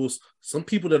too, Jules, some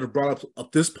people that have brought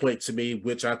up this point to me,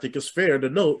 which I think is fair to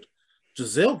note,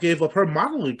 Gisele gave up her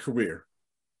modeling career.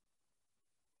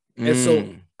 And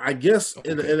so I guess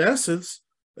in essence,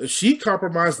 if she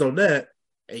compromised on that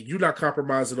and you're not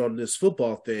compromising on this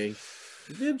football thing,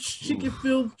 then she can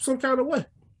feel some kind of way.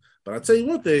 But I tell you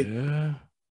one thing,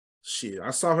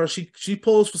 I saw her, she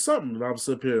posed for something, and I was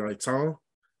up here like, Tom,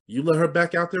 you let her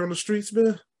back out there on the streets,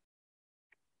 man?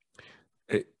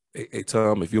 Hey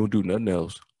Tom, if you don't do nothing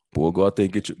else, boy, go out there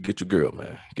and get your girl,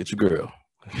 man. Get your girl.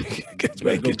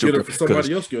 get your girl for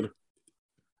somebody else get her.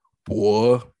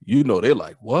 Boy, they're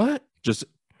like, what? Just,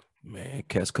 man,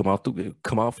 cats come out from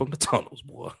the tunnels,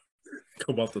 boy.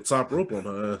 Come off the top rope on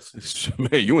her ass.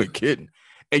 Man, you ain't kidding.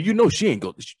 And she ain't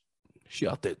go. She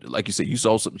out there, like you said, you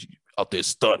saw something out there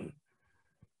stunting.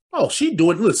 Oh, she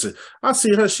doing. Listen, I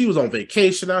see her. She was on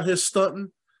vacation out here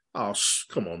stunting. Oh,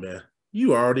 come on, man.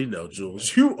 You already know,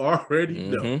 Jules. You already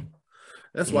know.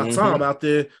 That's why Tom out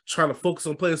there trying to focus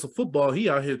on playing some football. He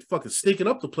out here fucking stinking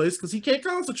up the place because he can't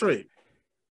concentrate.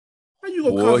 How you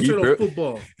gonna concentrate on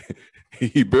football?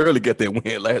 He barely got that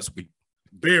win last week.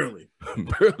 Barely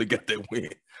got that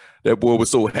win. That boy was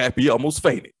so happy he almost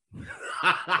fainted.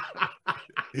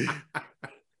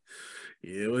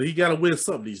 Yeah, well, he got to win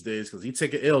something these days because he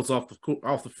taking L's off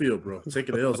the field, bro.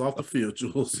 Taking L's off the field,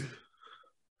 Jules.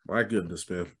 My goodness,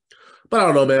 man. But I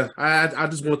don't know, man. I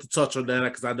just wanted to touch on that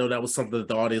because I know that was something that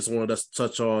the audience wanted us to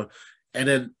touch on. And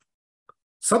then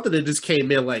something that just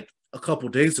came in like a couple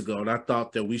days ago, and I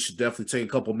thought that we should definitely take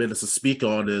a couple minutes to speak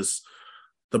on is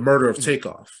the murder of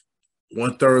Takeoff,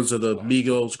 1/3 of the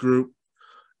Migos group.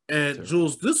 And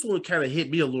Jules, this one kind of hit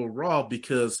me a little raw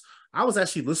because I was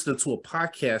actually listening to a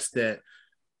podcast that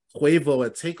Quavo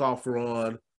and Takeoff were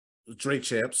on, Drink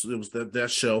Champs. It was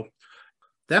that show.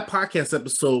 That podcast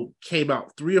episode came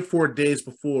out 3 or 4 days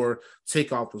before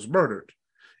Takeoff was murdered.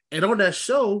 And on that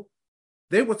show,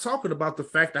 they were talking about the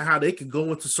fact of how they can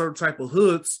go into certain type of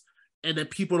hoods and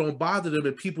that people don't bother them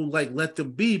and people like let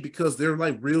them be because they're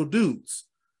like real dudes.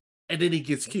 And then he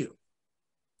gets killed.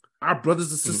 Our brothers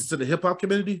and sisters in the hip hop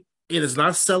community, it is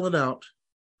not selling out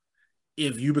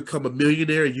if you become a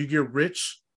millionaire and you get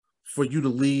rich for you to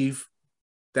leave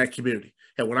that community.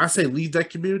 And when I say leave that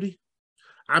community,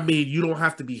 I mean you don't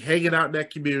have to be hanging out in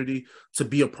that community to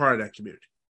be a part of that community.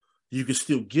 You can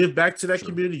still give back to that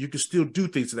community. You can still do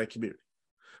things in that community.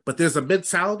 But there's a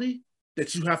mentality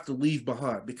that you have to leave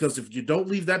behind because if you don't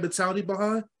leave that mentality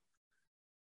behind,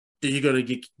 then you're going to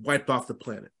get wiped off the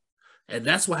planet. And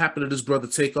that's what happened to this brother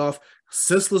Takeoff.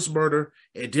 Senseless murder.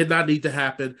 It did not need to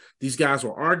happen. These guys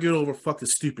were arguing over fucking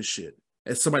stupid shit.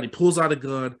 And somebody pulls out a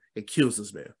gun and kills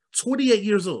this man. 28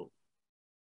 years old.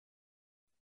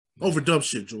 Over dumb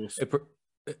shit, Jules.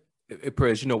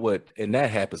 Perez, you know what? And that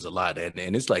happens a lot.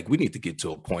 And it's like we need to get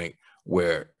to a point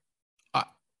where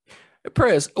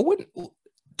Press,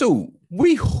 dude,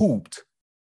 we hooped,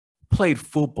 played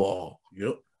football.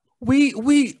 Yep.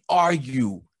 We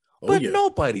argue, but yeah.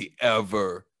 nobody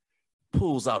ever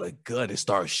pulls out a gun and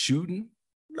starts shooting.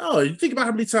 No, you think about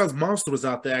how many times Monster was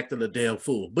out there acting a damn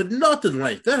fool, but nothing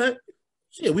like that.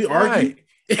 Yeah, we argue.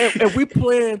 and we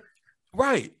playing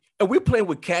right. And we playing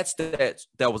with cats that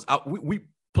was out. We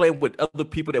playing with other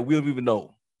people that we don't even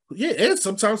know. Yeah, and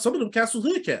sometimes some of them cats was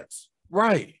hood cats.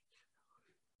 Right.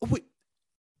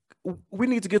 We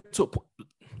need to get to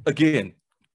again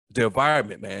the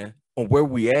environment, man, on where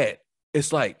we at.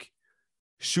 It's like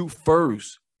shoot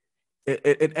first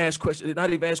and ask questions.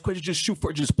 Not even ask questions. Just shoot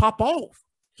first. Just pop off.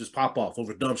 Just pop off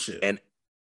over dumb shit. And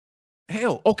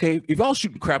hell, okay, if y'all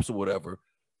shooting craps or whatever,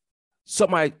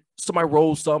 somebody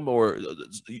rolled some or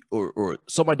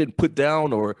somebody didn't put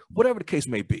down or whatever the case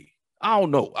may be. I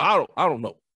don't know. I don't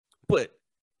know. But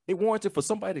it warranted for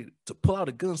somebody to pull out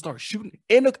a gun and start shooting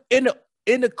in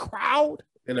the crowd.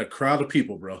 In a crowd of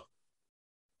people, bro.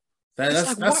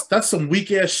 That's some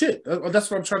weak ass shit. That's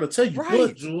what I'm trying to tell you. Right.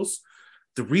 But Jules,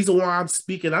 the reason why I'm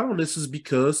speaking out on this is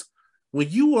because when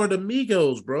you are the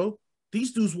Migos, bro,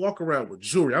 these dudes walk around with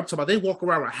jewelry. I'm talking about they walk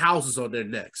around with houses on their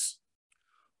necks.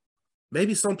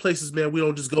 Maybe some places, man, we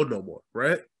don't just go no more,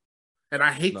 right? And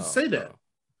I hate to say that,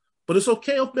 but it's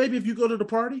okay maybe if you go to the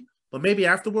party, but maybe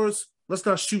afterwards, let's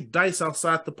not shoot dice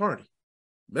outside the party.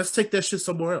 Let's take that shit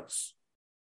somewhere else.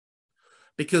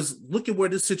 Because look at where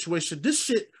this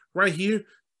shit right here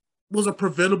was a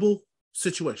preventable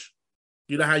situation.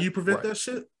 You know how you prevent that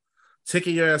shit?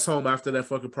 Taking your ass home after that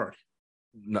fucking party.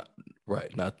 Not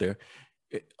there.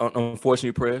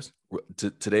 Unfortunately, Press,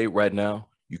 today, right now,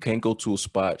 you can't go to a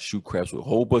spot, shoot craps with a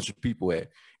whole bunch of people at,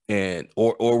 and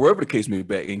or wherever the case may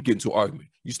be, and get into an argument.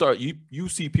 You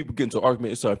see people get into an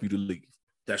argument, it's time for you to leave.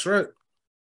 That's right.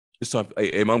 It's time.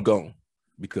 Hey, I'm gone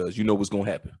because you know what's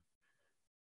gonna happen.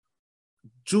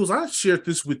 Jules, I shared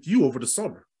this with you over the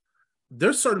summer.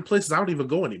 There's certain places I don't even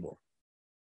go anymore.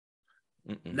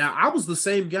 Mm-mm. Now, I was the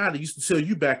same guy that used to tell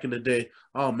you back in the day,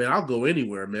 oh, man, I'll go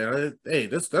anywhere, man. Hey,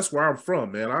 that's where I'm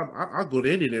from, man. I'll go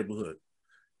to any neighborhood.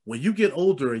 When you get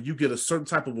older and you get a certain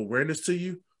type of awareness to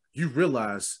you, you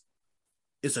realize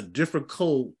it's a different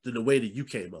code than the way that you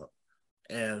came up.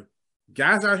 And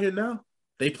guys out here now,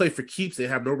 they play for keeps. They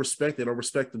have no respect. They don't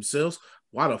respect themselves.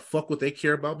 Why the fuck would they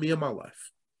care about me and my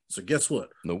life? So guess what?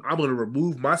 Nope. I'm going to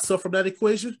remove myself from that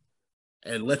equation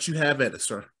and let you have at it,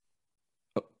 sir.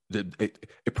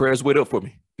 It prayers wait up for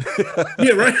me.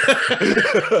 Yeah, right.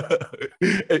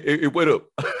 it went up.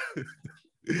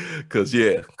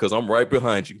 Because I'm right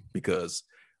behind you. Because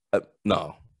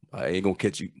no, I ain't gonna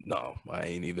catch you. No, I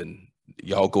ain't even.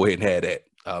 Y'all go ahead and have that.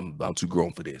 I'm too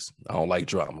grown for this. I don't like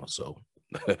drama, so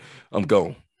I'm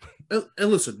gone. And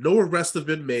listen, no arrests have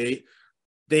been made.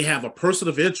 They have a person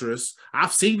of interest.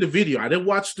 I've seen the video. I didn't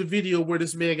watch the video where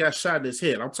this man got shot in his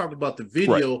head. I'm talking about the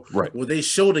video where they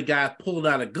show the guy pulling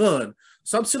out a gun.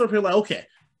 So I'm sitting up here like, okay,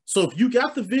 so if you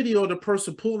got the video of the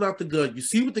person pulling out the gun, you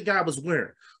see what the guy was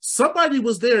wearing. Somebody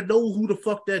was there, know who the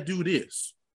fuck that dude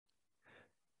is.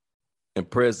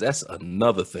 And Prez, that's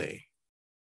another thing.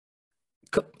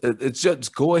 It's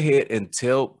just go ahead and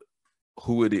tell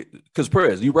who it is. Because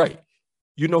Prez, you're right.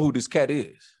 You know who this cat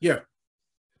is. Yeah.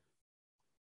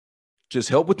 Just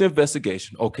help with the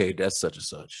investigation. Okay, that's such and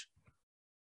such.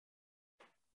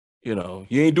 You know,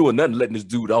 you ain't doing nothing letting this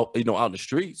dude out, out in the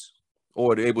streets,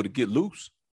 or they're able to get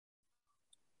loose.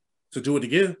 To do it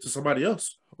again to somebody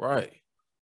else. Right.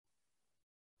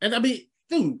 And I mean,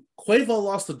 dude, Quavo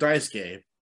lost the dice game,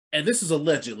 and this is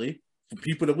allegedly, for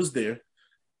people that was there,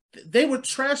 they were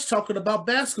trash talking about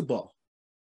basketball.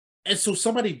 And so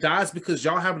somebody dies because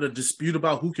y'all having a dispute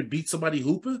about who can beat somebody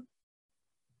hooping?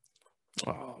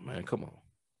 Oh, man, come on.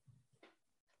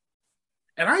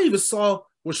 And I even saw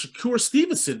where Shakur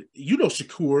Stevenson, you know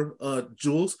Shakur,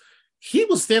 Jules, he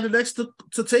was standing next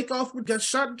to Takeoff when got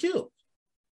shot and killed.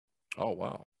 Oh,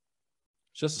 wow.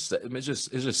 It's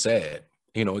just sad.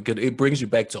 You know, it brings you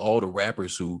back to all the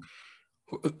rappers who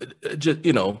just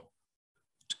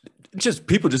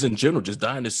people just in general just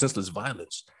dying of senseless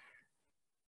violence.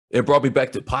 It brought me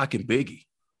back to Pac and Biggie.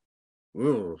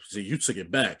 Oh, see, you took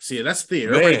it back. See, that's the thing.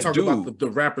 Everybody talking about the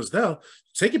rappers now.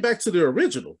 Take it back to the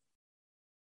original.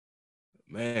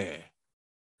 Man.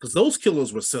 Because those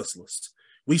killers were senseless.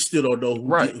 We still don't know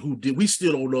who did. We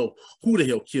still don't know who the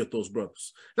hell killed those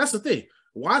brothers. That's the thing.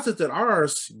 Why is it that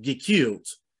ours get killed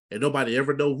and nobody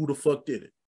ever know who the fuck did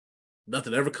it?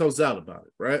 Nothing ever comes out about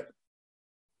it, right?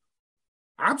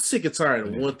 I'm sick and tired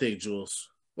of one thing, Jules.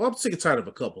 Well, I'm sick and tired of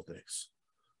a couple things.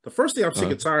 The first thing I'm sick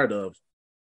and tired of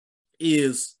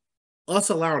is us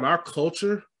allowing our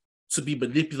culture to be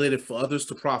manipulated for others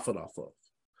to profit off of.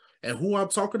 And who I'm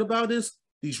talking about is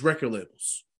these record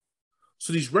labels.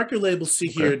 So these record labels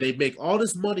sit here, they make all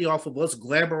this money off of us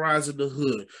glamorizing the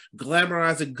hood,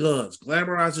 glamorizing guns,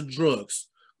 glamorizing drugs,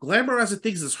 glamorizing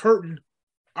things that's hurting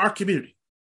our community.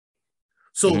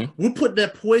 So we're putting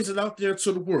that poison out there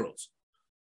to the world.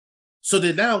 So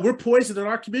then now we're poisoning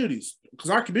our communities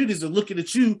because our communities are looking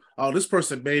at you. Oh, this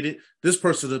person made it. This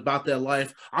person is about that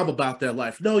life. I'm about that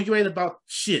life. No, you ain't about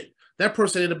shit. That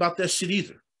person ain't about that shit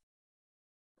either.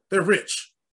 They're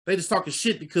rich. They just talking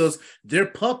shit because they're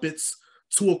puppets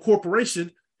to a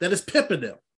corporation that is pimping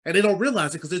them. And they don't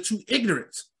realize it because they're too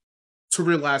ignorant to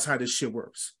realize how this shit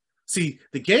works. See,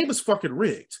 the game is fucking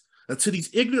rigged. Until these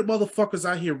ignorant motherfuckers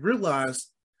out here realize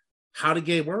how the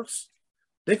game works,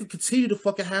 they can continue to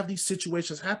fucking have these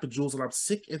situations happen, Jules, and I'm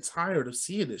sick and tired of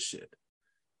seeing this shit.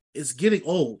 It's getting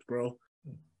old, bro.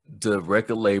 The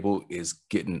record label is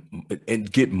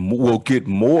will get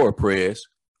more press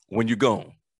when you're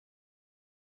gone.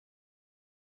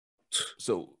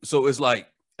 So it's like,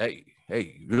 hey,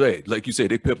 like you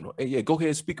said, they pimping. Hey, yeah, go ahead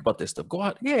and speak about that stuff. Go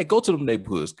out, yeah, go to them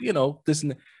neighborhoods. You know, this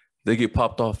and that. They get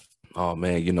popped off. Oh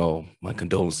man, you know, my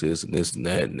condolences and this and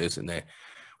that and this and that.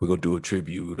 We're gonna do a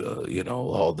tribute, you know,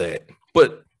 all that.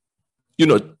 But you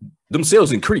know, them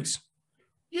sales increase.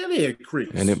 Yeah, they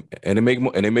increase, and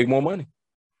they make more money.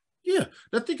 Yeah,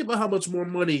 now think about how much more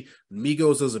money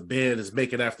Migos as a band is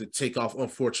making after Takeoff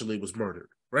unfortunately was murdered,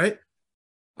 right?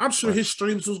 I'm sure his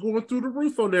streams was going through the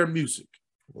roof on their music,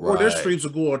 or their streams are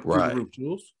going through the roof,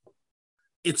 Jules.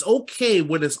 It's okay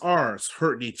when it's ours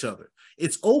hurting each other.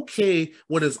 It's okay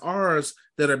when it's ours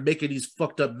that are making these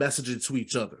fucked up messaging to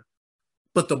each other.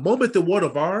 But the moment that one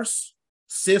of ours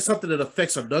says something that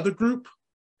affects another group,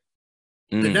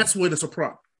 then that's when it's a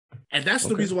problem. And that's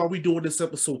the reason why we're doing this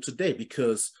episode today,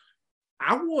 because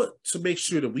I want to make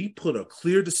sure that we put a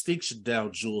clear distinction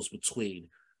down, Jules, between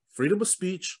freedom of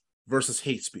speech versus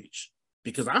hate speech.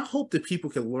 Because I hope that people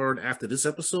can learn after this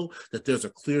episode that there's a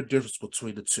clear difference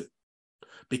between the two.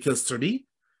 Because to me,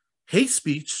 hate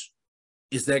speech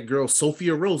is that girl,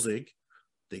 Sophia Rosing,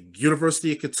 the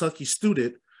University of Kentucky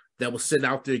student that was sitting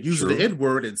out there using the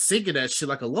N-word and singing that shit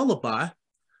like a lullaby,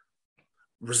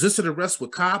 resisting arrest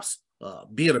with cops,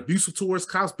 being abusive towards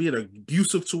cops, being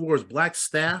abusive towards Black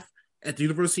staff at the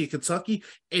University of Kentucky,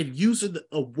 and using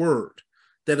a word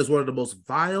that is one of the most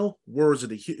vile words in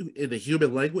the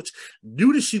human language,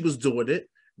 knew that she was doing it,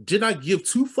 did not give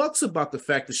two fucks about the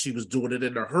fact that she was doing it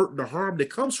and the hurt and the harm that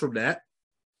comes from that.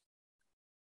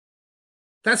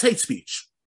 That's hate speech.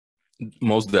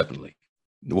 Most definitely.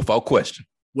 Without question.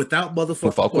 Without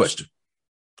question.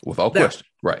 Without question.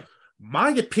 Right.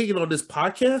 My opinion on this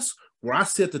podcast, where I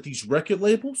said that these record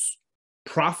labels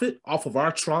profit off of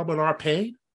our trauma and our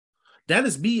pain, that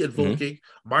is me invoking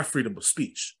my freedom of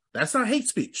speech. That's not hate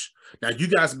speech. Now, you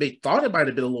guys may thought it might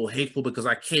have been a little hateful because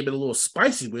I came in a little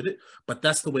spicy with it, but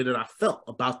that's the way that I felt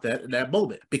about that in that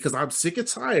moment, because I'm sick and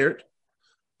tired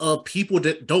of people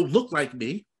that don't look like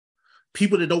me,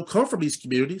 people that don't come from these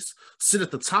communities, sit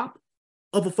at the top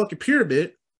of a fucking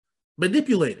pyramid,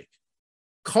 manipulating,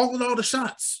 calling all the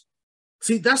shots.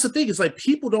 See, that's the thing. It's like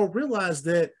people don't realize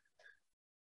that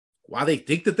while they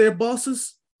think that they're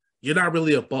bosses, you're not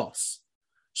really a boss.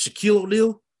 Shaquille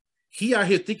O'Neal, he out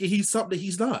here thinking he's something that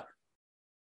he's not.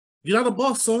 You're not a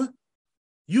boss, son.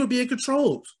 You're being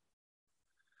controlled.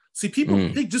 See, people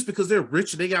think just because they're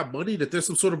rich and they got money that they're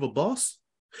some sort of a boss.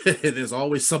 There's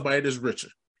always somebody that's richer.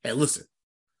 And listen,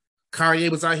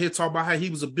 Kanye was out here talking about how he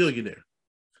was a billionaire.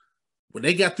 When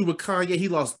they got through with Kanye, he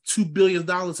lost $2 billion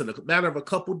in a matter of a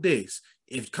couple of days.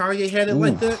 If Kanye had it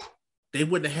like that, they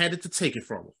wouldn't have had it to take it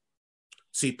from him.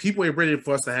 See, people ain't ready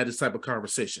for us to have this type of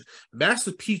conversation.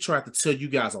 Master P tried to tell you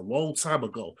guys a long time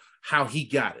ago how he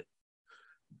got it.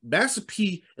 Master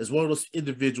P is one of those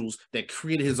individuals that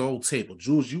created his own table.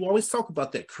 Jules, you always talk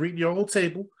about that, creating your own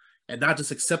table and not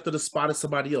just accepting a spot at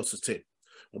somebody else's table.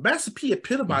 Well, Master P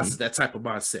epitomizes that type of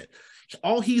mindset.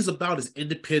 All he's about is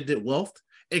independent wealth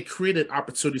and creating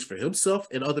opportunities for himself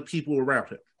and other people around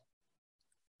him.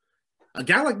 A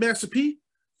guy like Master P,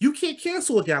 you can't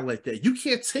cancel a guy like that. You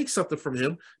can't take something from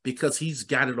him because he's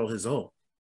got it on his own.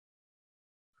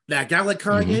 Now, a guy like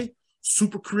Kanye,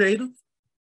 super creative,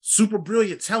 super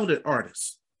brilliant, talented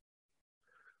artist.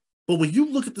 But when you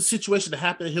look at the situation that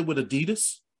happened to him with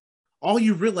Adidas, all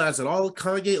you realize that all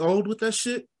Kanye owned with that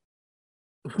shit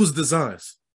was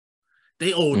designs.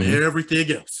 They owned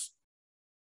everything else.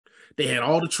 They had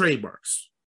all the trademarks.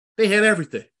 They had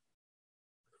everything.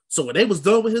 So when they was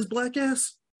done with his black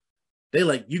ass, they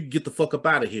like, you can get the fuck up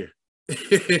out of here.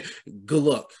 Good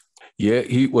luck. Yeah,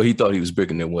 he thought he was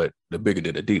bigger than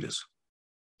Adidas.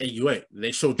 and you ain't.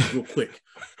 They showed you real quick.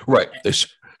 Right.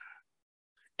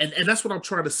 And that's what I'm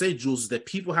trying to say, Jules, is that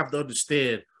people have to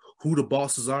understand who the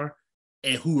bosses are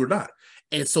and who are not.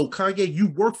 And so, Kanye, you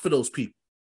work for those people.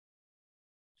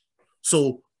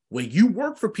 So when you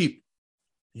work for people,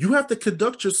 you have to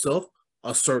conduct yourself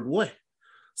a certain way.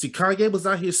 See, Kanye was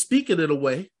out here speaking in a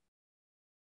way,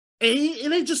 and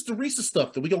it ain't just the recent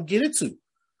stuff that we're going to get into.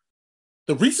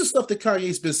 The recent stuff that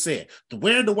Kanye's been saying, the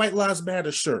wearing the White Lives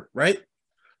Matter shirt, right?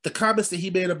 The comments that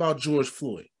he made about George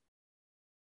Floyd.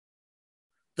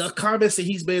 The comments that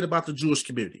he's made about the Jewish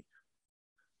community.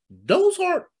 Those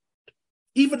aren't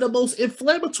even the most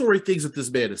inflammatory things that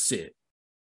this man has said.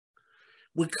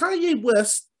 When Kanye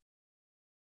West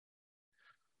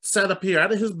sat up here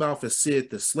out of his mouth and said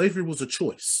that slavery was a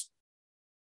choice,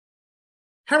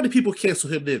 how many people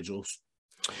canceled him then, Jules?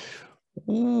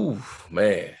 Ooh,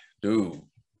 man, dude.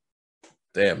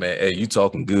 Damn, man. Hey, you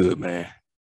talking good, man.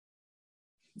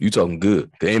 You talking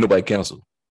good. There ain't nobody canceled.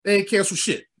 They ain't canceled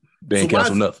shit. They ain't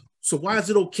canceled nothing. So why is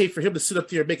it okay for him to sit up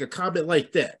there and make a comment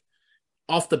like that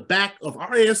off the back of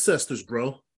our ancestors,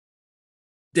 bro,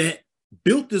 that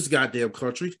built this goddamn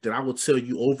country, that I will tell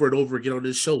you over and over again on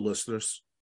this show, listeners?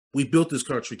 We built this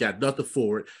country, got nothing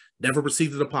for it, never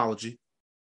received an apology,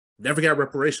 never got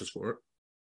reparations for it.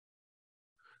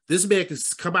 This man can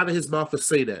come out of his mouth and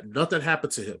say that. Nothing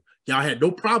happened to him. Y'all had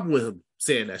no problem with him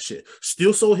saying that shit.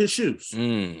 Still sold his shoes.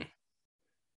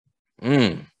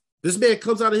 This man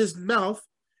comes out of his mouth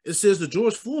and says that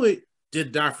George Floyd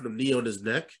didn't die from the knee on his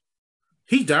neck.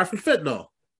 He died from fentanyl.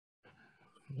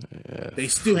 Yeah. They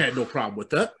still had no problem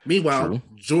with that. Meanwhile, true.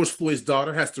 George Floyd's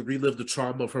daughter has to relive the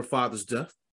trauma of her father's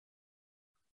death.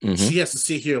 She has to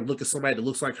sit here and look at somebody that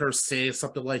looks like her saying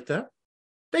something like that.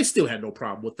 They still had no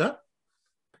problem with that.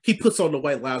 He puts on the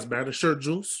White Lives Matter shirt,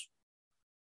 Jules.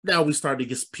 Now we start to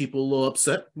get people a little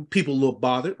upset, people a little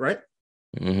bothered, right?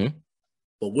 But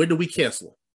when do we cancel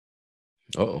him?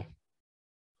 Uh-oh.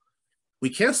 We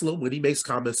cancel him when he makes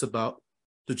comments about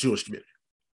the Jewish community.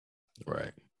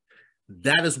 Right.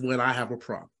 That is when I have a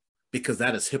problem, because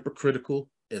that is hypocritical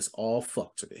as all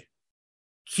fuck to me.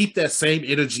 Keep that same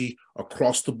energy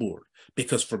across the board,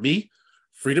 because for me,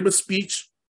 freedom of speech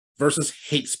versus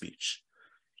hate speech.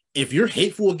 If you're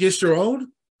hateful against your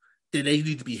own, then they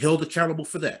need to be held accountable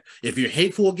for that. If you're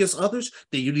hateful against others,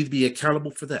 then you need to be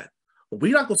accountable for that. But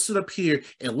we're not going to sit up here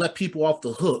and let people off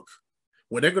the hook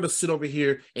when they're going to sit over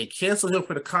here and cancel him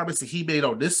for the comments that he made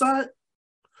on this side,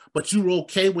 but you were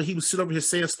okay when he was sitting over here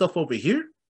saying stuff over here?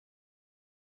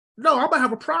 No, I'm going to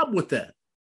have a problem with that.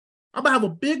 I'm going to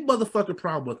have a big motherfucking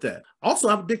problem with that. Also,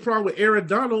 I have a big problem with Aaron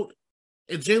Donald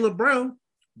and Jaylen Brown.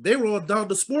 They were on Down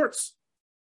to Sports.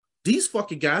 These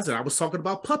fucking guys that I was talking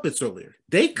about puppets earlier,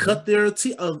 they cut their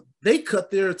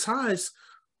ties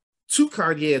to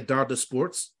Kanye and Down to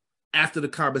Sports after the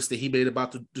comments that he made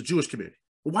about the Jewish community.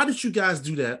 Why did you guys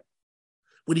do that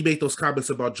when he made those comments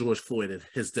about George Floyd and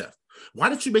his death? Why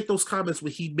did you make those comments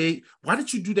why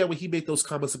did you do that when he made those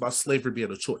comments about slavery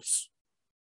being a choice?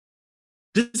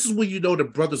 This is when you know the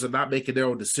brothers are not making their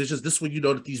own decisions. This is when you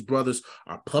know that these brothers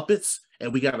are puppets,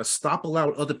 and we got to stop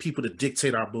allowing other people to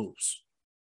dictate our moves.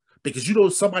 Because you know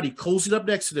somebody cozied up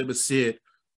next to them and said,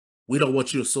 we don't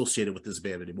want you associated with this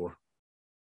man anymore.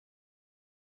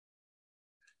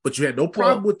 But you had no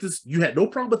problem with this. You had no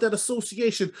problem with that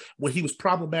association when he was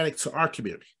problematic to our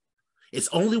community. It's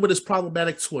only when it's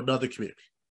problematic to another community.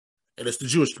 And it's the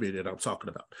Jewish community that I'm talking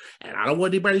about. And I don't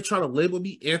want anybody trying to label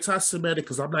me anti-Semitic,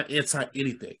 because I'm not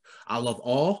anti-anything. I love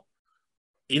all.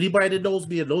 Anybody that knows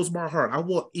me and knows my heart, I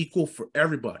want equal for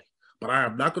everybody. But I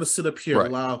am not going to sit up here and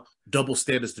allow double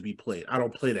standards to be played. I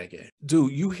don't play that game.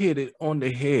 Dude, you hit it on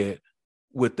the head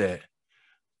with that.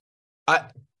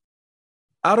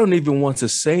 I don't even want to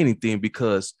say anything,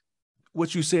 because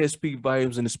what you said speaks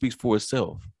volumes and it speaks for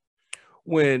itself.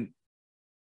 When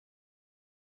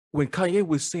Kanye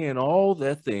was saying all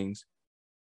that things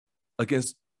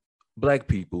against Black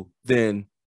people, then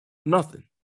nothing.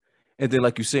 And then,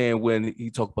 like you're saying, when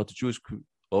he talked about the Jewish crew,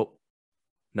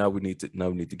 now we need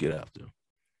to get after him.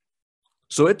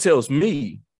 So it tells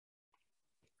me,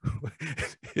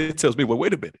 well,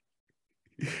 wait a minute.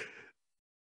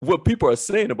 What people are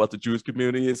saying about the Jewish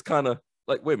community is kind of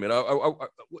like, wait a minute,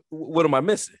 what am I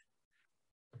missing?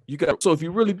 So if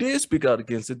you really did speak out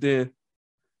against it, then,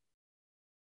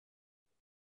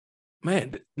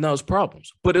 man, now it's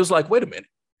problems. But it was like, wait a minute.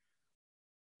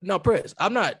 Now, Prez,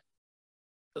 I'm not,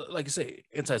 like I say,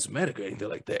 anti-Semitic or anything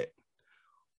like that.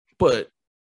 But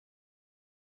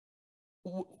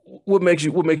what makes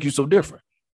you so different?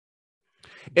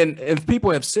 And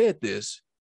people have said this.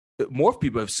 More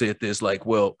people have said this, like,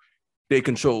 well, they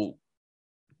control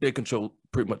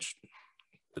pretty much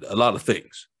a lot of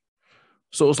things.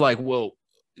 So it's like, well,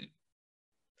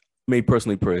 me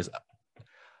personally, Perez,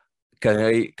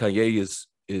 Kanye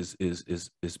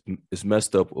is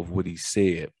messed up of what he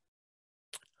said,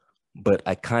 but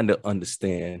I kind of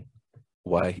understand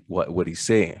what he's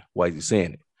saying. Why is he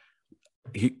saying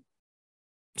it?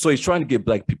 So he's trying to get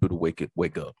Black people to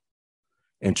wake up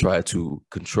and try to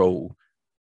control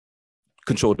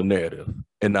the narrative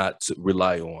and not to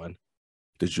rely on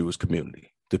the Jewish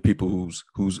community, the people who's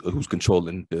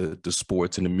controlling the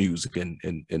sports and the music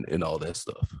and all that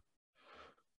stuff.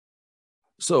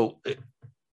 So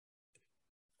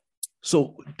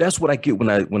that's what I get when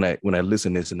I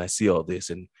listen to this and I see all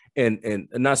this and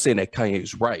not saying that Kanye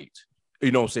is right. You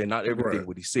know what I'm saying? Not everything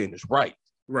what he's saying is right.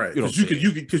 Right. You know, because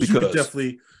you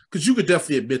could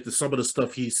definitely admit that some of the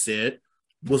stuff he said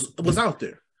was out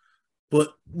there.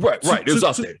 But right, it was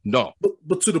out there. No.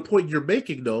 But to the point you're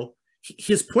making though,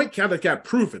 his point kind of got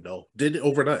proven though, didn't it,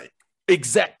 overnight?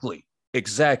 Exactly.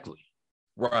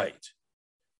 Right.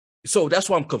 So that's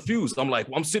why I'm confused. I'm like,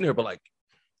 well, I'm sitting here, but like,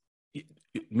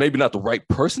 maybe not the right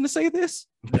person to say this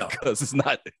because it's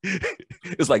not.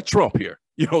 It's like Trump here.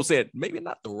 You know what I'm saying? Maybe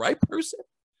not the right person,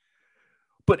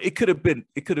 but it could have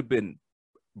been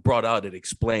brought out and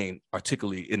explained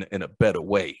articulately in a better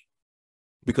way.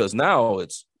 Because now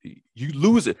it's you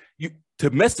lose it. The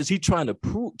message he's trying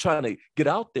to get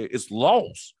out there is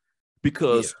lost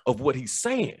because of what he's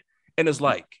saying, and it's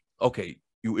like, okay,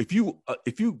 if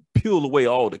you peel away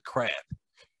all the crap,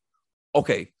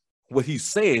 okay, what he's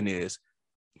saying is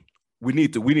we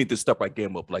need to step our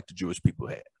game up like the Jewish people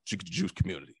had, the Jewish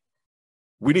community.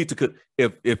 We need to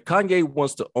if Kanye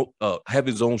wants to have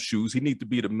his own shoes, he needs to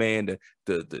be the man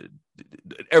the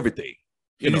everything.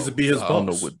 He needs to be his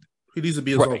boss. He needs to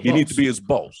be his own boss. He needs to be his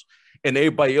boss. And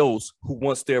everybody else who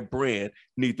wants their brand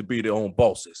need to be their own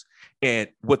bosses. And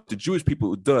what the Jewish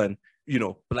people have done, you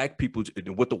know, Black people,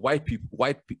 and what the white people,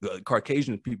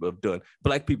 Caucasian people have done,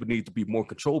 Black people need to be more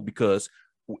controlled because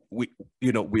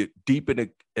we're deep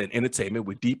in entertainment,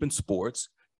 we're deep in sports.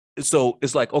 So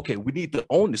it's like, okay, we need to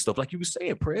own this stuff. Like you were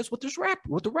saying, Prez, with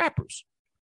the rappers.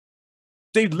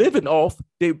 They living off,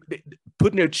 they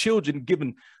putting their children,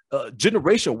 giving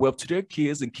generational wealth to their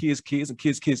kids and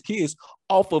kids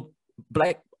off of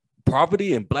Black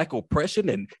poverty and Black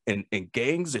oppression and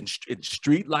gangs and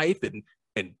street life and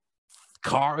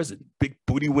cars and big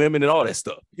booty women and all that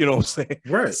stuff. You know what I'm saying?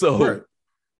 Right. So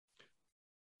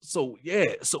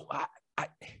I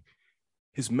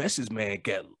his message, man,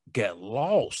 got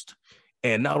lost.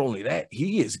 And not only that,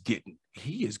 he is getting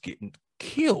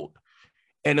killed.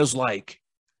 And it's like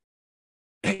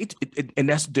hate, and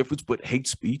that's the difference with hate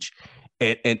speech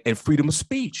and freedom of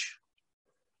speech.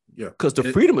 Yeah. Because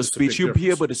the freedom of speech, you'll be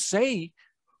able to say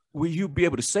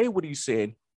what he's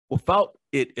saying without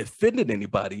it offending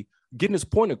anybody, getting his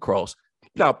point across.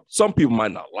 Now, some people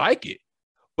might not like it,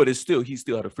 but he still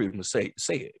had the freedom to say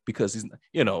it because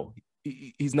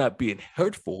he's not being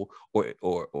hurtful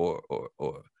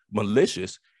or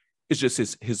malicious. It's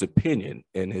just his opinion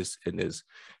and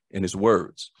his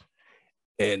words.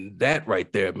 And that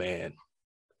right there, man.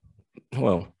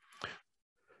 Well,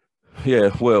 yeah.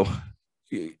 Well,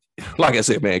 like I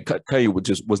said, man, Kanye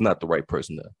was not the right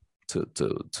person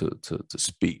to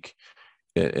speak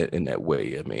in that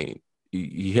way. I mean,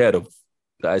 he had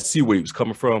I see where he was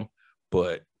coming from,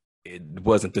 but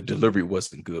the delivery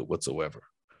wasn't good whatsoever.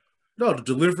 No, the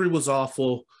delivery was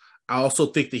awful. I also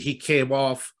think that he came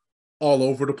off all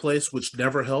over the place, which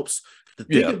never helps.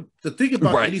 The thing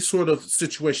about any sort of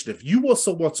situation, if you want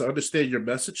someone to understand your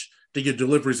message, then your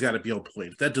delivery's got to be on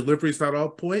point. If that delivery's not on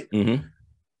point, then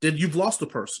you've lost the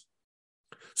person.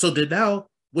 So then now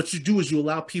what you do is you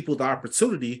allow people the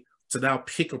opportunity to now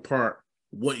pick apart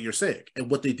what you're saying. And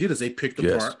what they did is they picked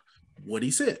apart what he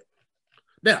said.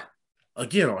 Now,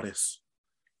 again, on this,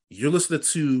 you're listening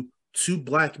to two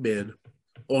Black men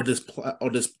on this.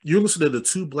 You're listening to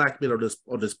two Black men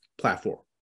on this platform.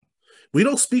 We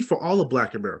don't speak for all of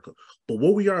Black America, but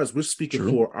what we are is we're speaking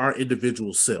for our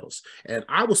individual selves. And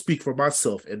I will speak for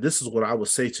myself, and this is what I will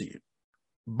say to you.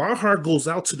 My heart goes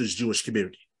out to this Jewish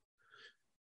community.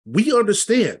 We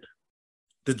understand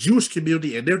the Jewish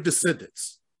community and their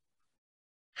descendants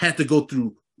had to go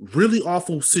through really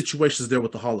awful situations there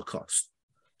with the Holocaust,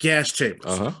 gas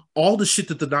chambers, all the shit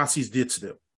that the Nazis did to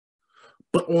them.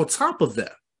 But on top of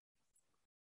that,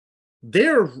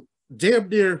 their damn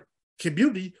near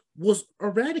community was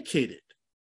eradicated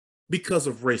because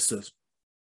of racism.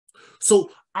 So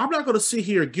I'm not going to sit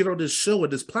here and get on this show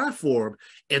and this platform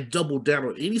and double down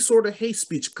on any sort of hate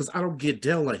speech because I don't get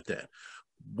down like that.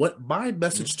 What my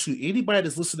message to anybody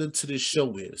that's listening to this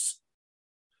show is,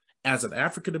 as an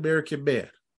African-American man,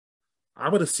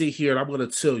 I'm going to sit here and I'm going to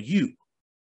tell you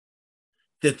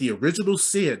that the original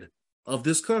sin of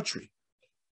this country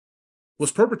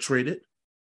was perpetrated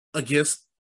against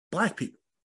Black people.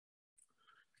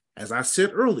 As I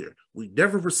said earlier, we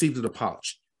never received an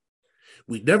apology.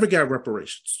 We never got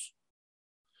reparations.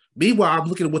 Meanwhile, I'm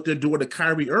looking at what they're doing to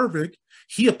Kyrie Irving.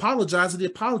 He apologized, and the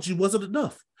apology wasn't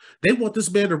enough. They want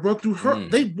this man to run through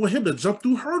They want him to jump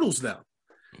through hurdles now.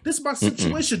 This is my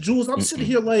situation, Jules. I'm sitting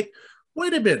here like,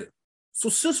 wait a minute. So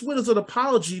since when is an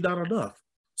apology not enough?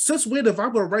 Since when, if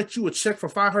I'm going to write you a check for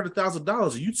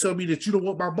 $500,000 and you tell me that you don't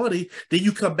want my money, then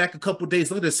you come back a couple of days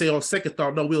later and say, on second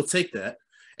thought, no, we'll take that.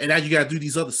 And now you got to do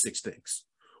these other 6 things.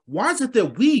 Why is it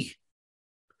that we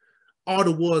are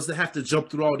the ones that have to jump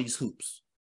through all these hoops?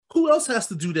 Who else has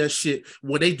to do that shit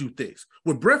when they do things?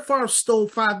 When Brett Favre stole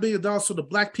 $5 million from the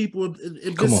Black people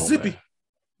in Mississippi,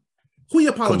 who he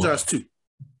apologized to?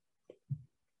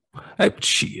 Hey,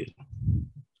 shit.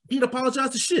 He didn't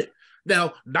apologize to shit.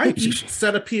 Now, Nike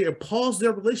sat up here and paused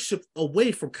their relationship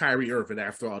away from Kyrie Irving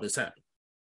after all this happened.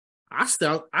 I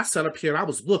sat up here and I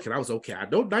was looking. I was okay. I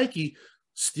know Nike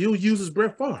still uses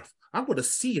Brett Favre. I want to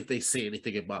see if they say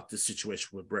anything about this situation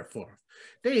with Brett Favre.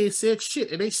 They ain't said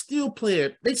shit, and they still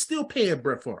paying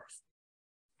Brett Favre.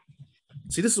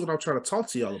 See, this is what I'm trying to talk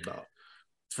to y'all about.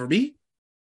 For me,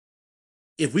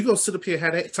 if we go sit up here and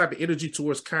have that type of energy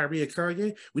towards Kyrie and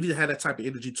Kanye, we need to have that type of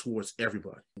energy towards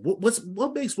everybody.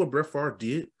 What makes what Brett Favre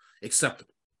did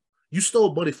acceptable? You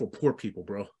stole money from poor people,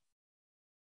 bro.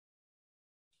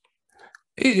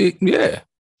 Yeah.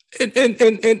 And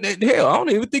hell, I don't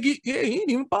even think he didn't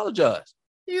even apologize.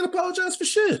 He didn't apologize for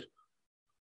shit.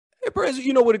 Hey, President,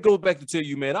 you know what it goes back to tell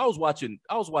you, man. I was watching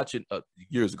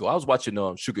years ago. I was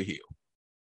watching Sugar Hill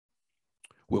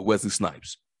with Wesley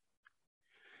Snipes.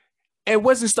 And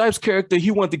Wesley Snipes' character, he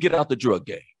wanted to get out the drug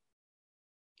game.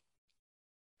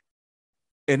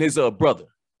 And his older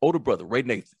brother, Ray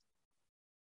Nathan,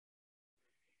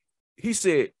 he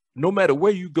said, no matter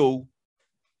where you go,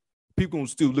 people gonna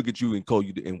still look at you and call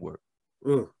you the N-word.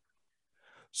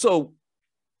 So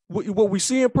what we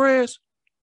see in prayers,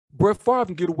 Brett Favre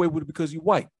can get away with it because he's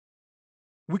white.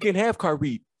 We can have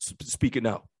Kyrie speaking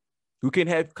out. We can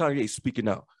have Kanye speaking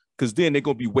out because then they're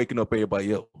gonna be waking up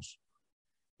everybody else.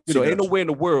 So ain't no way in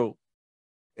the world,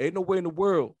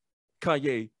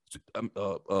 Kanye,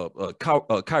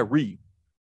 Kyrie.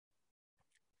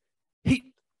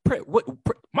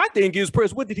 My thing is,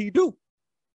 Press, what did he do?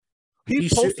 He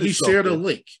shared a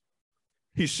link.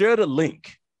 He shared a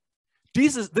link.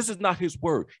 This is not his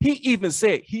word. He even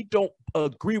said he don't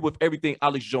agree with everything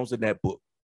Alex Jones in that book.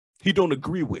 He don't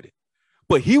agree with it.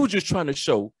 But he was just trying to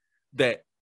show that,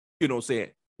 you know what I'm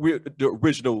saying, we're the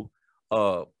original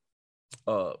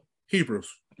Hebrews.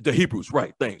 The Hebrews,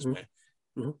 right. Thanks, man.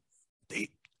 Mm-hmm.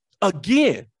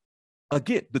 Again,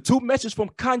 the two messages from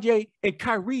Kanye and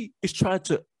Kyrie is trying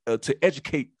to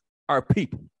educate our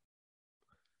people.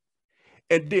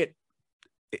 And then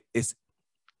it's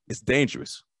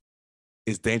dangerous.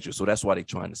 It's dangerous. So that's why they're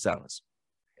trying to silence.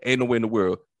 Ain't no way in the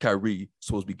world Kyrie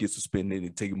supposed to be get suspended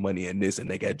and taking money and this, and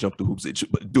they got to jump through hoops and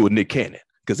do a Nick Cannon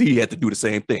because he had to do the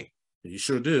same thing. He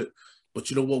sure did. But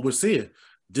you know what we're seeing?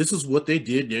 This is what they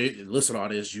did. Listen,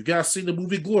 audience, you guys seen the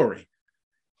movie Glory.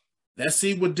 That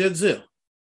scene with Denzel,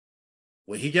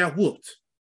 when he got whooped.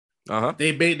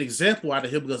 They made an example out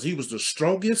of him because he was the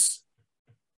strongest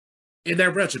in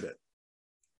that regiment.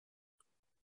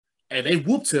 And they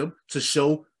whooped him to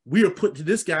show we are putting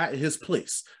this guy in his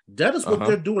place. That is what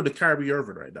they're doing to Kyrie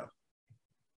Irving right now.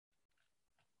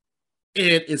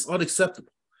 And it's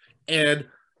unacceptable. And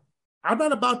I'm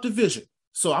not about division.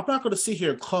 So I'm not going to sit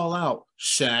here and call out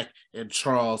Shaq and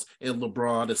Charles and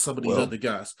LeBron and some of these other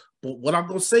guys. But what I'm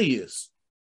going to say is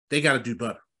they got to do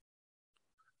better.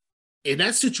 In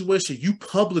that situation, you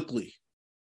publicly,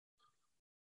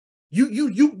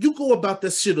 you go about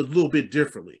that shit a little bit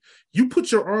differently. You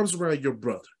put your arms around your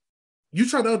brother. You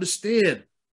try to understand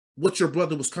what your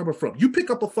brother was coming from. You pick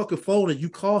up a fucking phone and you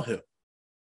call him.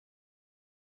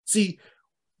 See,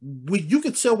 when you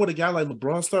can tell when a guy like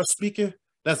LeBron starts speaking,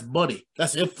 that's money.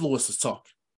 That's influencers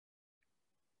talking.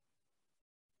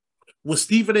 With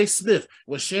Stephen A. Smith,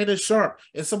 with Shannon Sharp,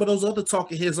 and some of those other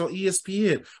talking heads on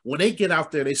ESPN, when they get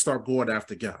out there, they start going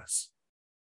after guys.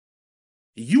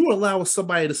 You allow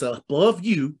somebody that's above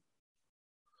you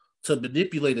to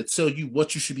manipulate and tell you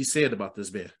what you should be saying about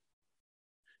this man.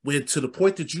 When, to the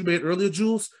point that you made earlier,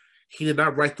 Jules, he did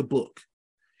not write the book.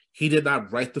 He did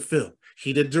not write the film.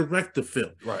 He didn't direct the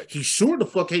film. Right. He sure the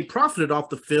fuck ain't profited off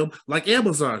the film like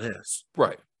Amazon has.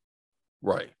 Right.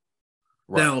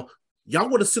 Now, y'all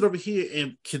want to sit over here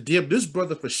and condemn this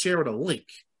brother for sharing a link.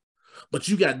 But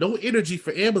you got no energy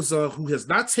for Amazon, who has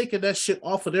not taken that shit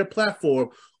off of their platform,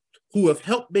 who have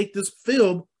helped make this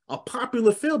film a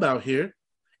popular film out here,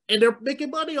 and they're making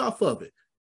money off of it.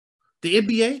 The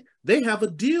NBA, they have a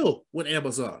deal with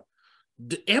Amazon.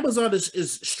 Amazon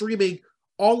is streaming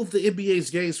all of the NBA's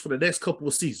games for the next couple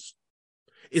of seasons.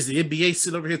 Is the NBA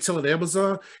sitting over here telling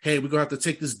Amazon, hey, we're going to have to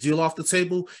take this deal off the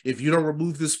table if you don't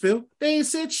remove this film? They ain't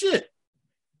said shit.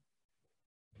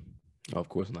 Of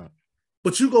course not.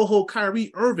 But you go hold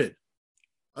Kyrie Irving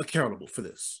accountable for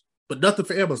this, but nothing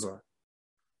for Amazon.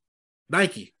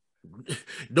 Nike,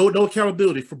 no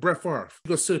accountability for Brett Favre. You're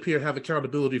going to sit up here and have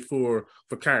accountability for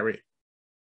Kyrie.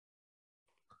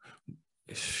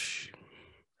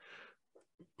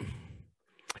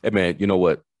 Hey, man, you know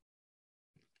what?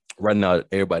 Right now,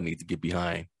 everybody needs to get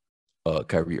behind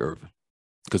Kyrie Irving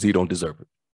because he don't deserve it.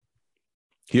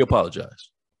 He apologized.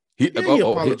 He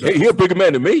apologized. He a bigger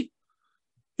man than me.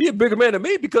 He a bigger man than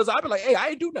me because I'd be like, hey, I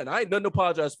ain't do nothing. I ain't nothing to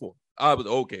apologize for. I was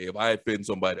okay. If I offend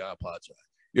somebody, I apologize.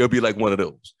 It'll be like one of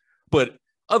those. But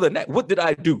other than that, what did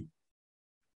I do?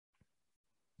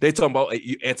 They talking about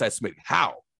anti-Semitic.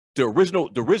 How? The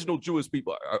original Jewish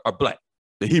people are black,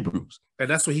 the Hebrews. And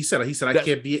that's what he said. He said, I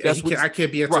can't be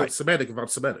anti-Semitic if I'm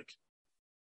Semitic.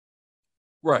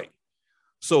 Right.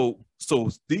 So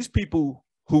these people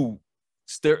who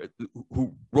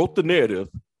wrote the narrative,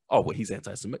 oh, well, he's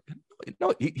anti-Semitic.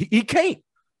 No, he can't.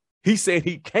 He said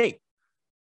he can't.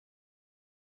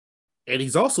 And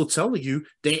he's also telling you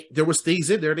that there was things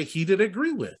in there that he didn't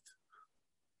agree with.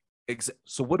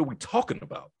 So what are we talking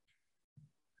about?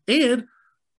 And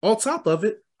on top of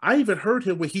it, I even heard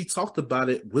him when he talked about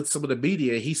it with some of the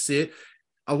media. He said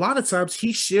a lot of times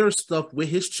he shares stuff with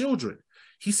his children.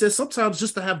 He says sometimes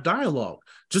just to have dialogue,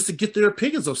 just to get their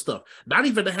opinions on stuff, not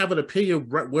even to have an opinion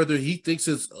whether he thinks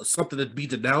it's something to be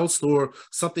denounced or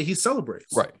something he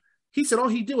celebrates. Right. He said all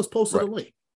he did was post a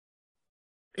link.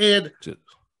 And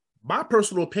my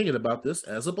personal opinion about this,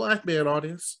 as a black man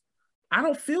audience, I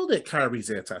don't feel that Kyrie's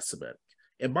anti-Semitic.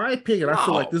 In my opinion, I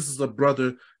feel like this is a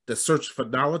brother that searched for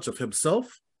knowledge of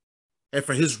himself and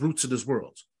for his roots in this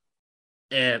world.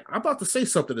 And I'm about to say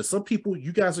something that some people,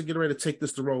 you guys are getting ready to take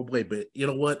this the wrong way, but you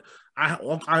know what?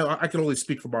 I can only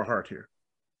speak from our heart here.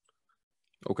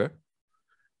 Okay.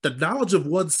 The knowledge of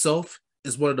oneself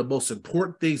is one of the most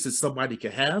important things that somebody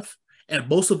can have. And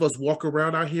most of us walk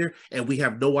around out here and we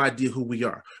have no idea who we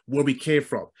are, where we came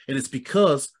from. And it's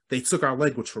because they took our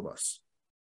language from us.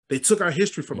 They took our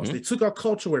history from us. They took our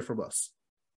culture away from us.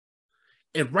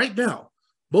 And right now,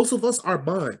 most of us, our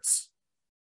minds,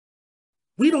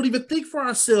 we don't even think for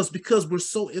ourselves because we're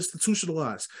so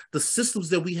institutionalized. The systems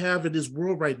that we have in this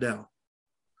world right now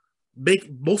make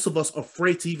most of us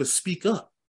afraid to even speak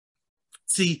up.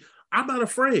 See, I'm not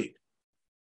afraid.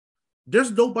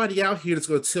 There's nobody out here that's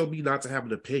going to tell me not to have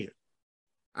an opinion.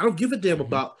 I don't give a damn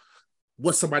about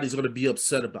what somebody's going to be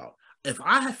upset about. If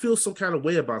I feel some kind of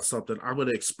way about something, I'm going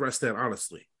to express that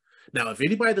honestly. Now, if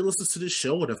anybody that listens to this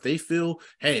show and if they feel,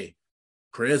 hey,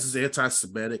 Perez is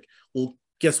anti-Semitic, well,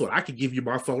 guess what? I can give you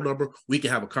my phone number. We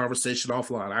can have a conversation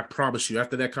offline. I promise you,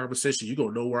 after that conversation, you're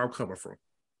going to know where I'm coming from.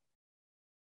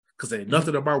 Because ain't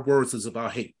nothing of my words is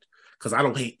about hate. Because I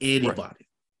don't hate anybody. Right.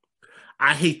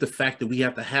 I hate the fact that we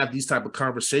have to have these type of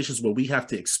conversations where we have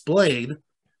to explain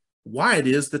why it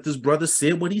is that this brother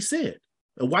said what he said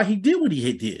and why he did what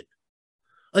he did.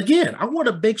 Again, I want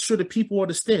to make sure that people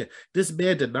understand this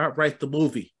man did not write the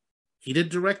movie. He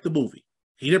didn't direct the movie.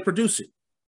 He didn't produce it.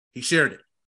 He shared it.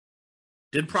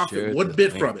 Didn't profit one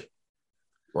bit from it.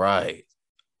 Right.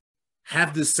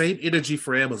 Have the same energy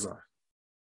for Amazon.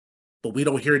 But we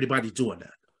don't hear anybody doing that.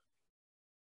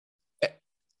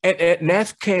 And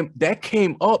that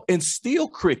came up in still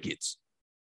crickets.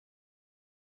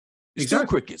 Still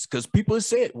crickets, because people have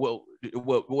said, well,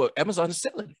 Amazon is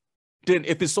selling it. Then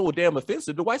if it's so damn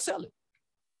offensive, then why sell it?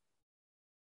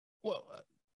 Well,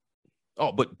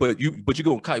 but you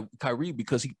go on Kyrie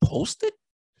because he posted?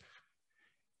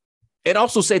 And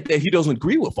also said that he doesn't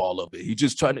agree with all of it. He's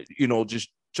just trying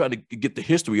to, get the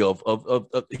history of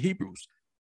the Hebrews.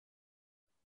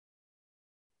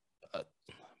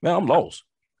 Man, I'm lost.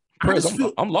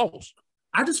 I'm lost.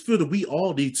 I just feel that we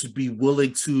all need to be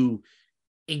willing to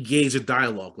engage in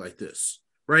dialogue like this,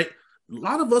 right? A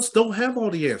lot of us don't have all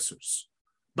the answers.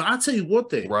 But I'll tell you one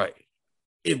thing. Right.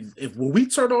 If when we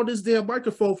turn on this damn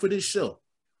microphone for this show,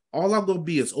 all I'm going to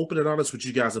be is open and honest with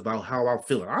you guys about how I'm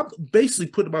feeling. I'm basically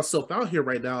putting myself out here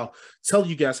right now, telling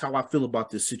you guys how I feel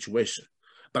about this situation.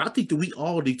 But I think that we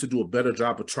all need to do a better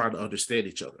job of trying to understand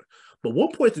each other. But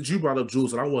one point that you brought up,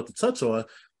 Jules, and I want to touch on,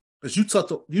 is you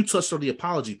touched on the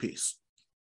apology piece.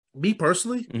 Me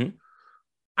personally,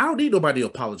 I don't need nobody to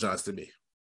apologize to me.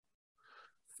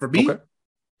 For me, Okay.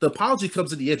 the apology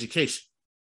comes in the education.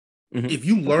 Mhm. If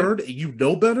you learn and you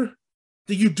know better,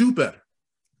 then you do better.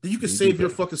 Then you can You do save your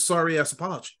better. fucking sorry ass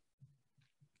apology.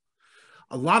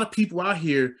 A lot of people out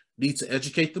here need to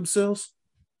educate themselves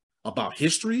about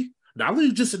history, not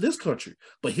only just in this country,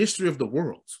 but history of the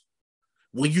world.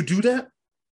 When you do that,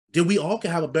 then we all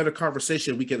can have a better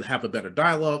conversation. We can have a better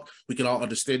dialogue. We can all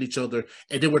understand each other.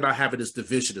 And then we're not having this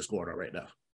division that's going on right now.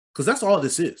 Because that's all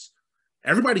this is.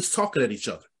 Everybody's talking at each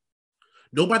other.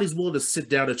 Nobody's willing to sit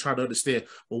down and try to understand,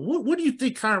 well, what do you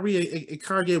think Kyrie and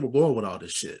Kanye were going with all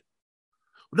this shit?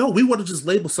 No, we want to just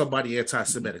label somebody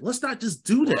anti-Semitic. Let's not just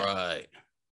do that. Right.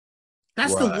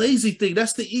 That's the Right. lazy thing.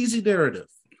 That's the easy narrative.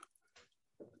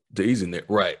 The easy net,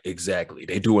 right? Exactly.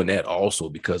 They're doing that also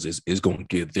because it's going to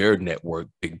give their network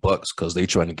big bucks because they're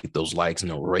trying to get those likes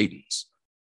and those ratings.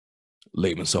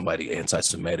 Labeling somebody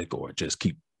anti-Semitic or just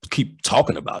keep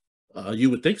talking about it. You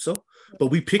would think so, but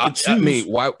we pick and choose. I mean,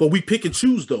 why? But we pick and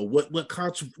choose though. What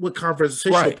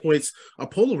conversational Right. points are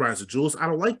polarizing, Jules? I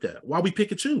don't like that. Why we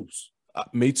pick and choose?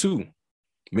 Me too,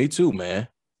 man.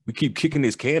 We keep kicking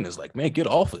this can. It's like, man, get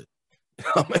off it.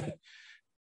 I mean,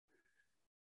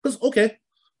 Because okay,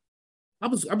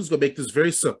 I'm just gonna make this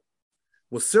very simple.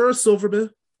 When Sarah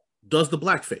Silverman does the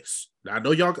blackface, now I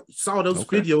know y'all saw those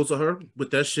Okay. videos of her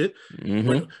with that shit.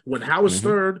 mhm. When Howard Mhm.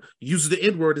 Stern uses the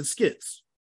N-word in skits,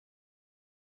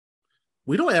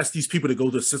 we don't ask these people to go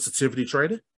to sensitivity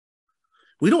training.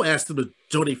 We don't ask them to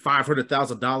donate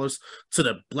 $500,000 to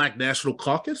the Black National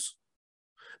Caucus.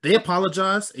 They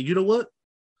apologize, and you know what?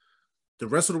 The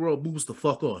rest of the world moves the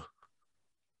fuck on.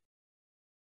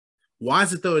 Why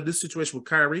is it though in this situation with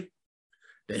Kyrie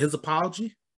that his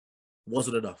apology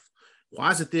wasn't enough? Why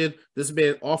is it then this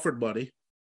man offered money?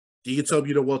 Then you tell him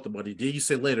you don't want the money. Then you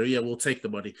say later, yeah, we'll take the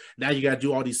money. Now you got to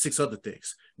do all these 6 other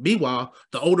things. Meanwhile,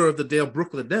 the owner of the damn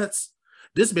Brooklyn Nets,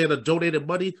 this man had donated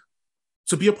money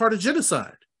to be a part of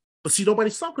genocide. But see,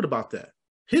 nobody's talking about that.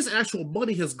 His actual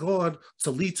money has gone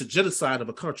to lead to genocide of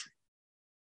a country.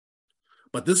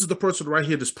 But this is the person right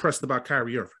here that's pressed about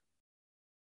Kyrie Irving.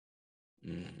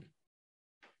 Mhm.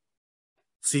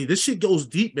 See, this shit goes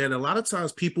deep, man. A lot of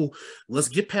times people, let's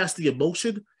get past the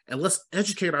emotion and let's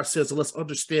educate ourselves and let's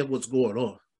understand what's going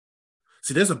on.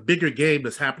 See, there's a bigger game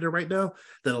that's happening right now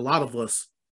that a lot of us,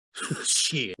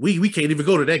 shit, we can't even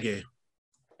go to that game.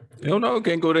 Hell no, we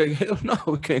can't go there. Hell no,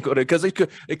 we can't go there because it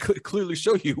could clearly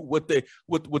show you what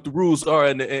the rules are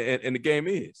and the game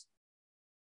is.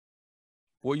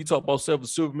 Boy, you talk about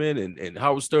Superman and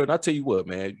Howard Stern. I tell you what,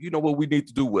 man. You know what we need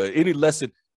to do? Any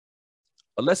lesson,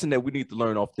 a lesson that we need to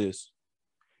learn off this.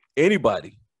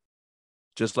 Anybody,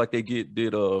 just like they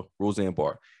did Roseanne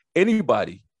Barr.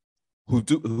 Anybody who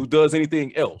does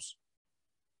anything else,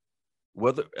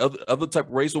 whether other type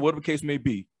of race or whatever the case may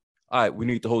be, all right, we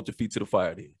need to hold your feet to the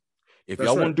fire then. If That's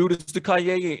y'all right. want to do this to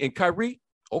Kanye and Kyrie,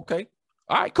 okay.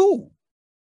 All right, cool.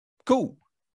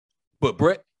 But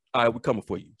Brett, all right, we're coming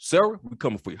for you. Sarah, we're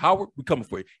coming for you. Howard, we're coming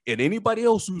for you. And anybody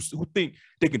else who think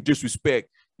they can disrespect,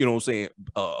 you know what I'm saying,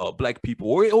 black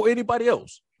people or anybody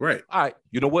else. Right. All right,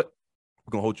 you know what?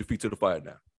 We're gonna hold your feet to the fire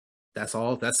now. That's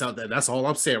all. That's all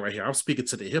I'm saying right here. I'm speaking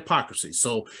to the hypocrisy.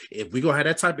 So if we gonna have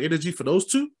that type of energy for those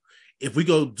two, if we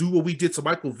go do what we did to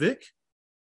Michael Vick,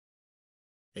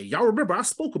 and y'all remember I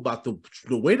spoke about the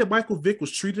way that Michael Vick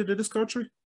was treated in this country.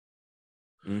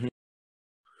 Mhm.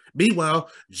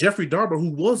 Meanwhile, Jeffrey Dahmer,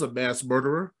 who was a mass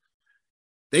murderer,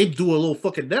 they do a little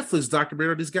fucking Netflix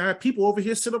documentary on this guy. People over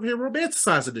here sit over here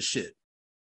romanticizing this shit.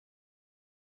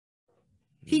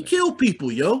 He killed people,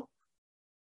 yo.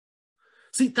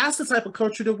 See, that's the type of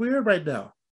country that we're in right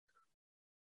now.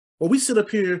 When we sit up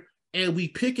here and we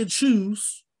pick and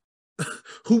choose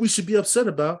who we should be upset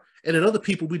about, and then other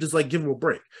people, we just like give them a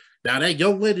break. Now, that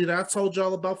young lady that I told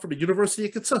y'all about from the University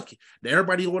of Kentucky, now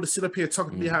everybody want to sit up here and talk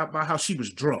to me about how she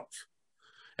was drunk.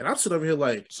 And I'm sitting over here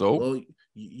like, So? well,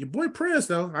 your boy prayers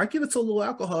now. I get into a little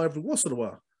alcohol every once in a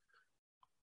while.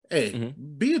 Hey,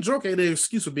 being drunk ain't an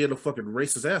excuse for being a fucking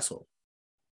racist asshole.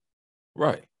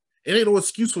 Right. It ain't no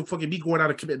excuse for fucking me going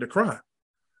out and committing a crime.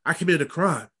 I committed a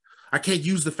crime. I can't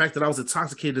use the fact that I was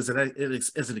intoxicated as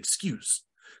an excuse.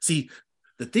 See,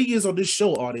 the thing is on this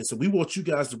show, audience, and we want you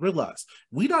guys to realize,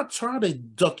 we're not trying to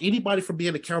duck anybody from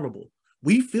being accountable.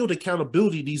 We feel the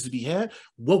accountability needs to be had.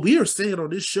 What we are saying on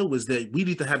this show is that we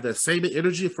need to have that same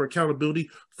energy for accountability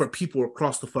for people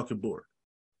across the fucking board.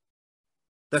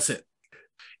 That's it.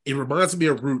 It reminds me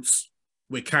of Roots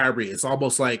with Kyrie. It's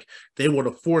almost like they want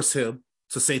to force him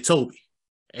to say Toby.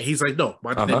 And he's like, no,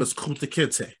 my name is Kunta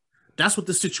Kinte. That's what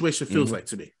this situation feels like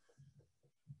to me.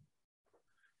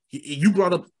 You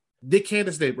brought up Nick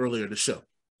Cannon's name earlier in the show.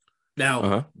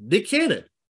 Now, Nick Cannon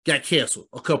got canceled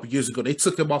a couple years ago. They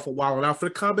took him off a while out for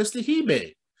the comments that he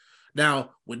made.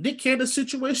 Now, with Nick Cannon's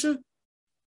situation,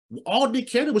 all Nick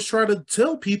Cannon was trying to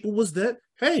tell people was that,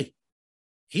 hey,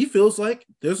 he feels like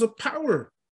there's a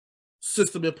power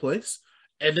system in place,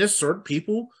 and there's certain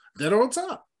people that are on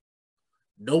top.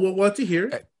 No one wanted to hear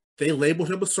it. They labeled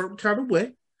him a certain kind of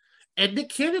way. And Nick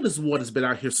Cannon is the one that's been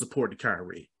out here supporting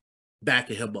Kyrie,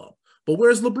 backing him up. But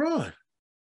where's LeBron?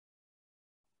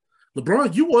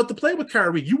 LeBron, you wanted to play with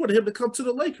Kyrie. You wanted him to come to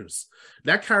the Lakers.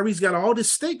 Now Kyrie's got all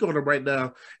this stake on him right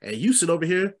now, and you sit over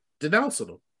here denouncing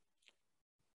him.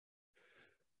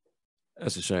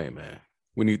 That's a shame, man.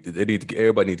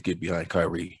 Everybody need to get behind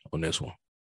Kyrie on this one.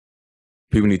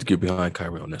 People need to get behind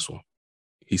Kyrie on this one.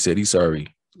 He said he's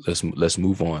sorry. Let's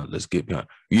move on. Let's get behind.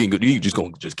 You ain't just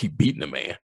gonna keep beating the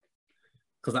man.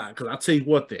 Because I'll tell you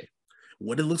one thing.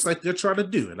 What it looks like they're trying to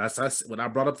do, and when I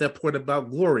brought up that point about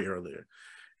glory earlier,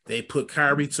 they put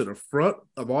Kyrie to the front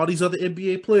of all these other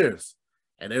NBA players.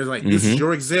 And they're like, this is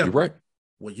your example. You're right.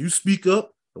 When you speak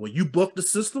up and when you buck the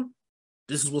system,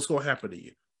 this is what's going to happen to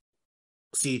you.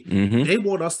 See, they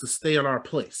want us to stay in our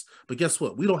place. But guess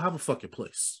what? We don't have a fucking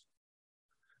place.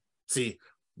 See,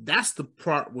 that's the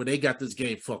part where they got this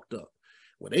game fucked up.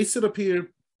 When they sit up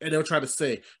here and they'll try to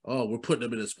say, oh, we're putting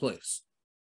him in his place.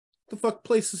 The fuck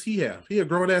place does he have? He a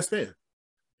grown-ass man.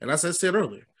 And as I said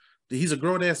earlier, he's a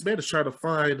grown-ass man that's trying to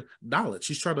find knowledge.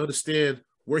 He's trying to understand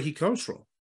where he comes from.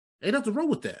 Ain't nothing wrong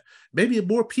with that. Maybe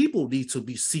more people need to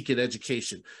be seeking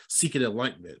education, seeking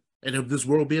enlightenment, and if this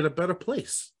world being a better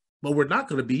place. But we're not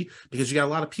going to be, because you got a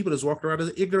lot of people that's walking around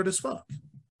as ignorant as fuck.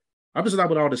 I'm just not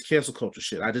with all this cancel culture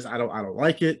shit. I don't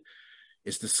like it.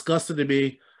 It's disgusting to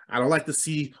me. I don't like to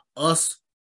see us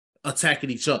attacking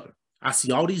each other. I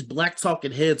see all these black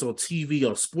talking heads on TV,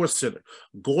 on SportsCenter,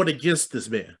 going against this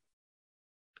man.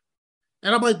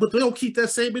 And I'm like, but they don't keep that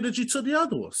same energy to the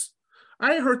other ones.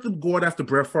 I ain't heard them going after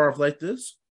Brett Favre like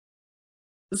this.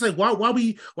 It's like, why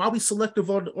we selective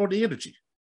on the energy?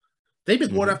 They've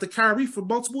been going after Kyrie for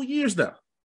multiple years now.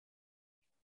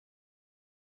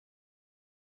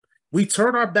 We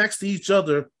turn our backs to each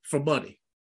other for money.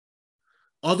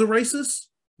 Other races,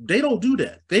 they don't do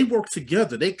that. They work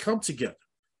together. They come together.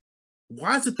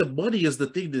 Why is it the money is the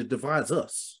thing that divides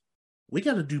us? We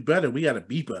got to do better. We got to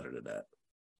be better than that.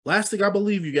 Last thing I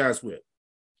believe you guys with.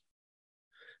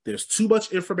 There's too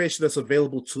much information that's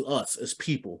available to us as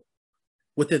people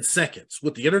within seconds.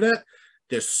 With the internet,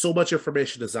 there's so much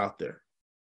information that's out there.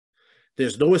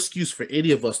 There's no excuse for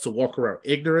any of us to walk around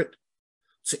ignorant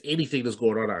to anything that's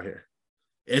going on out here.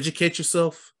 Educate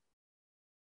yourself,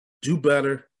 do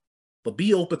better, but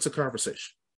be open to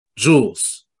conversation.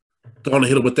 Jules, go on and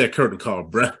hit him with that curtain call,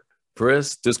 bruh.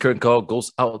 Press, this curtain call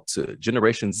goes out to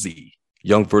Generation Z.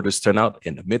 Young voters turnout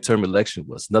in the midterm election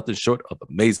was nothing short of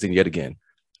amazing yet again.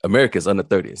 Americans under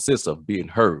 30 insist of being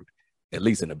heard, at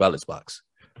least in the ballot box.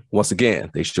 Once again,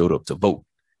 they showed up to vote.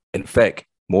 In fact,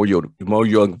 more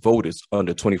young voters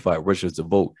under 25 registered to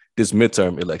vote this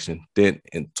midterm election than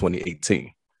in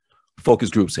 2018. Focus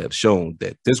groups have shown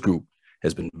that this group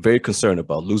has been very concerned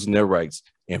about losing their rights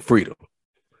and freedom,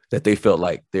 that they felt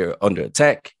like they're under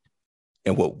attack.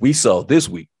 And what we saw this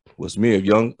week was many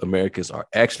young Americans are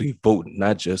actually voting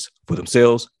not just for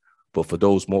themselves, but for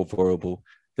those more vulnerable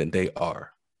than they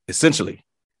are. Essentially,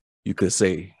 you could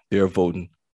say they're voting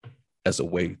as a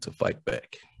way to fight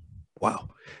back. Wow.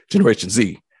 Generation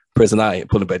Z, President I and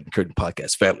Pulling Back the Curtain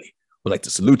podcast family would like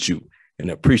to salute you and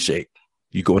appreciate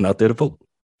you going out there to vote.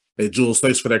 Hey, Jules,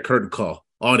 thanks for that curtain call.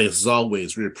 Audience, as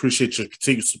always, we appreciate your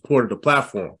continued support of the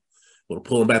platform. We're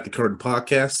Pulling Back the Curtain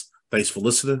podcast. Thanks for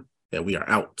listening, and we are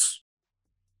out.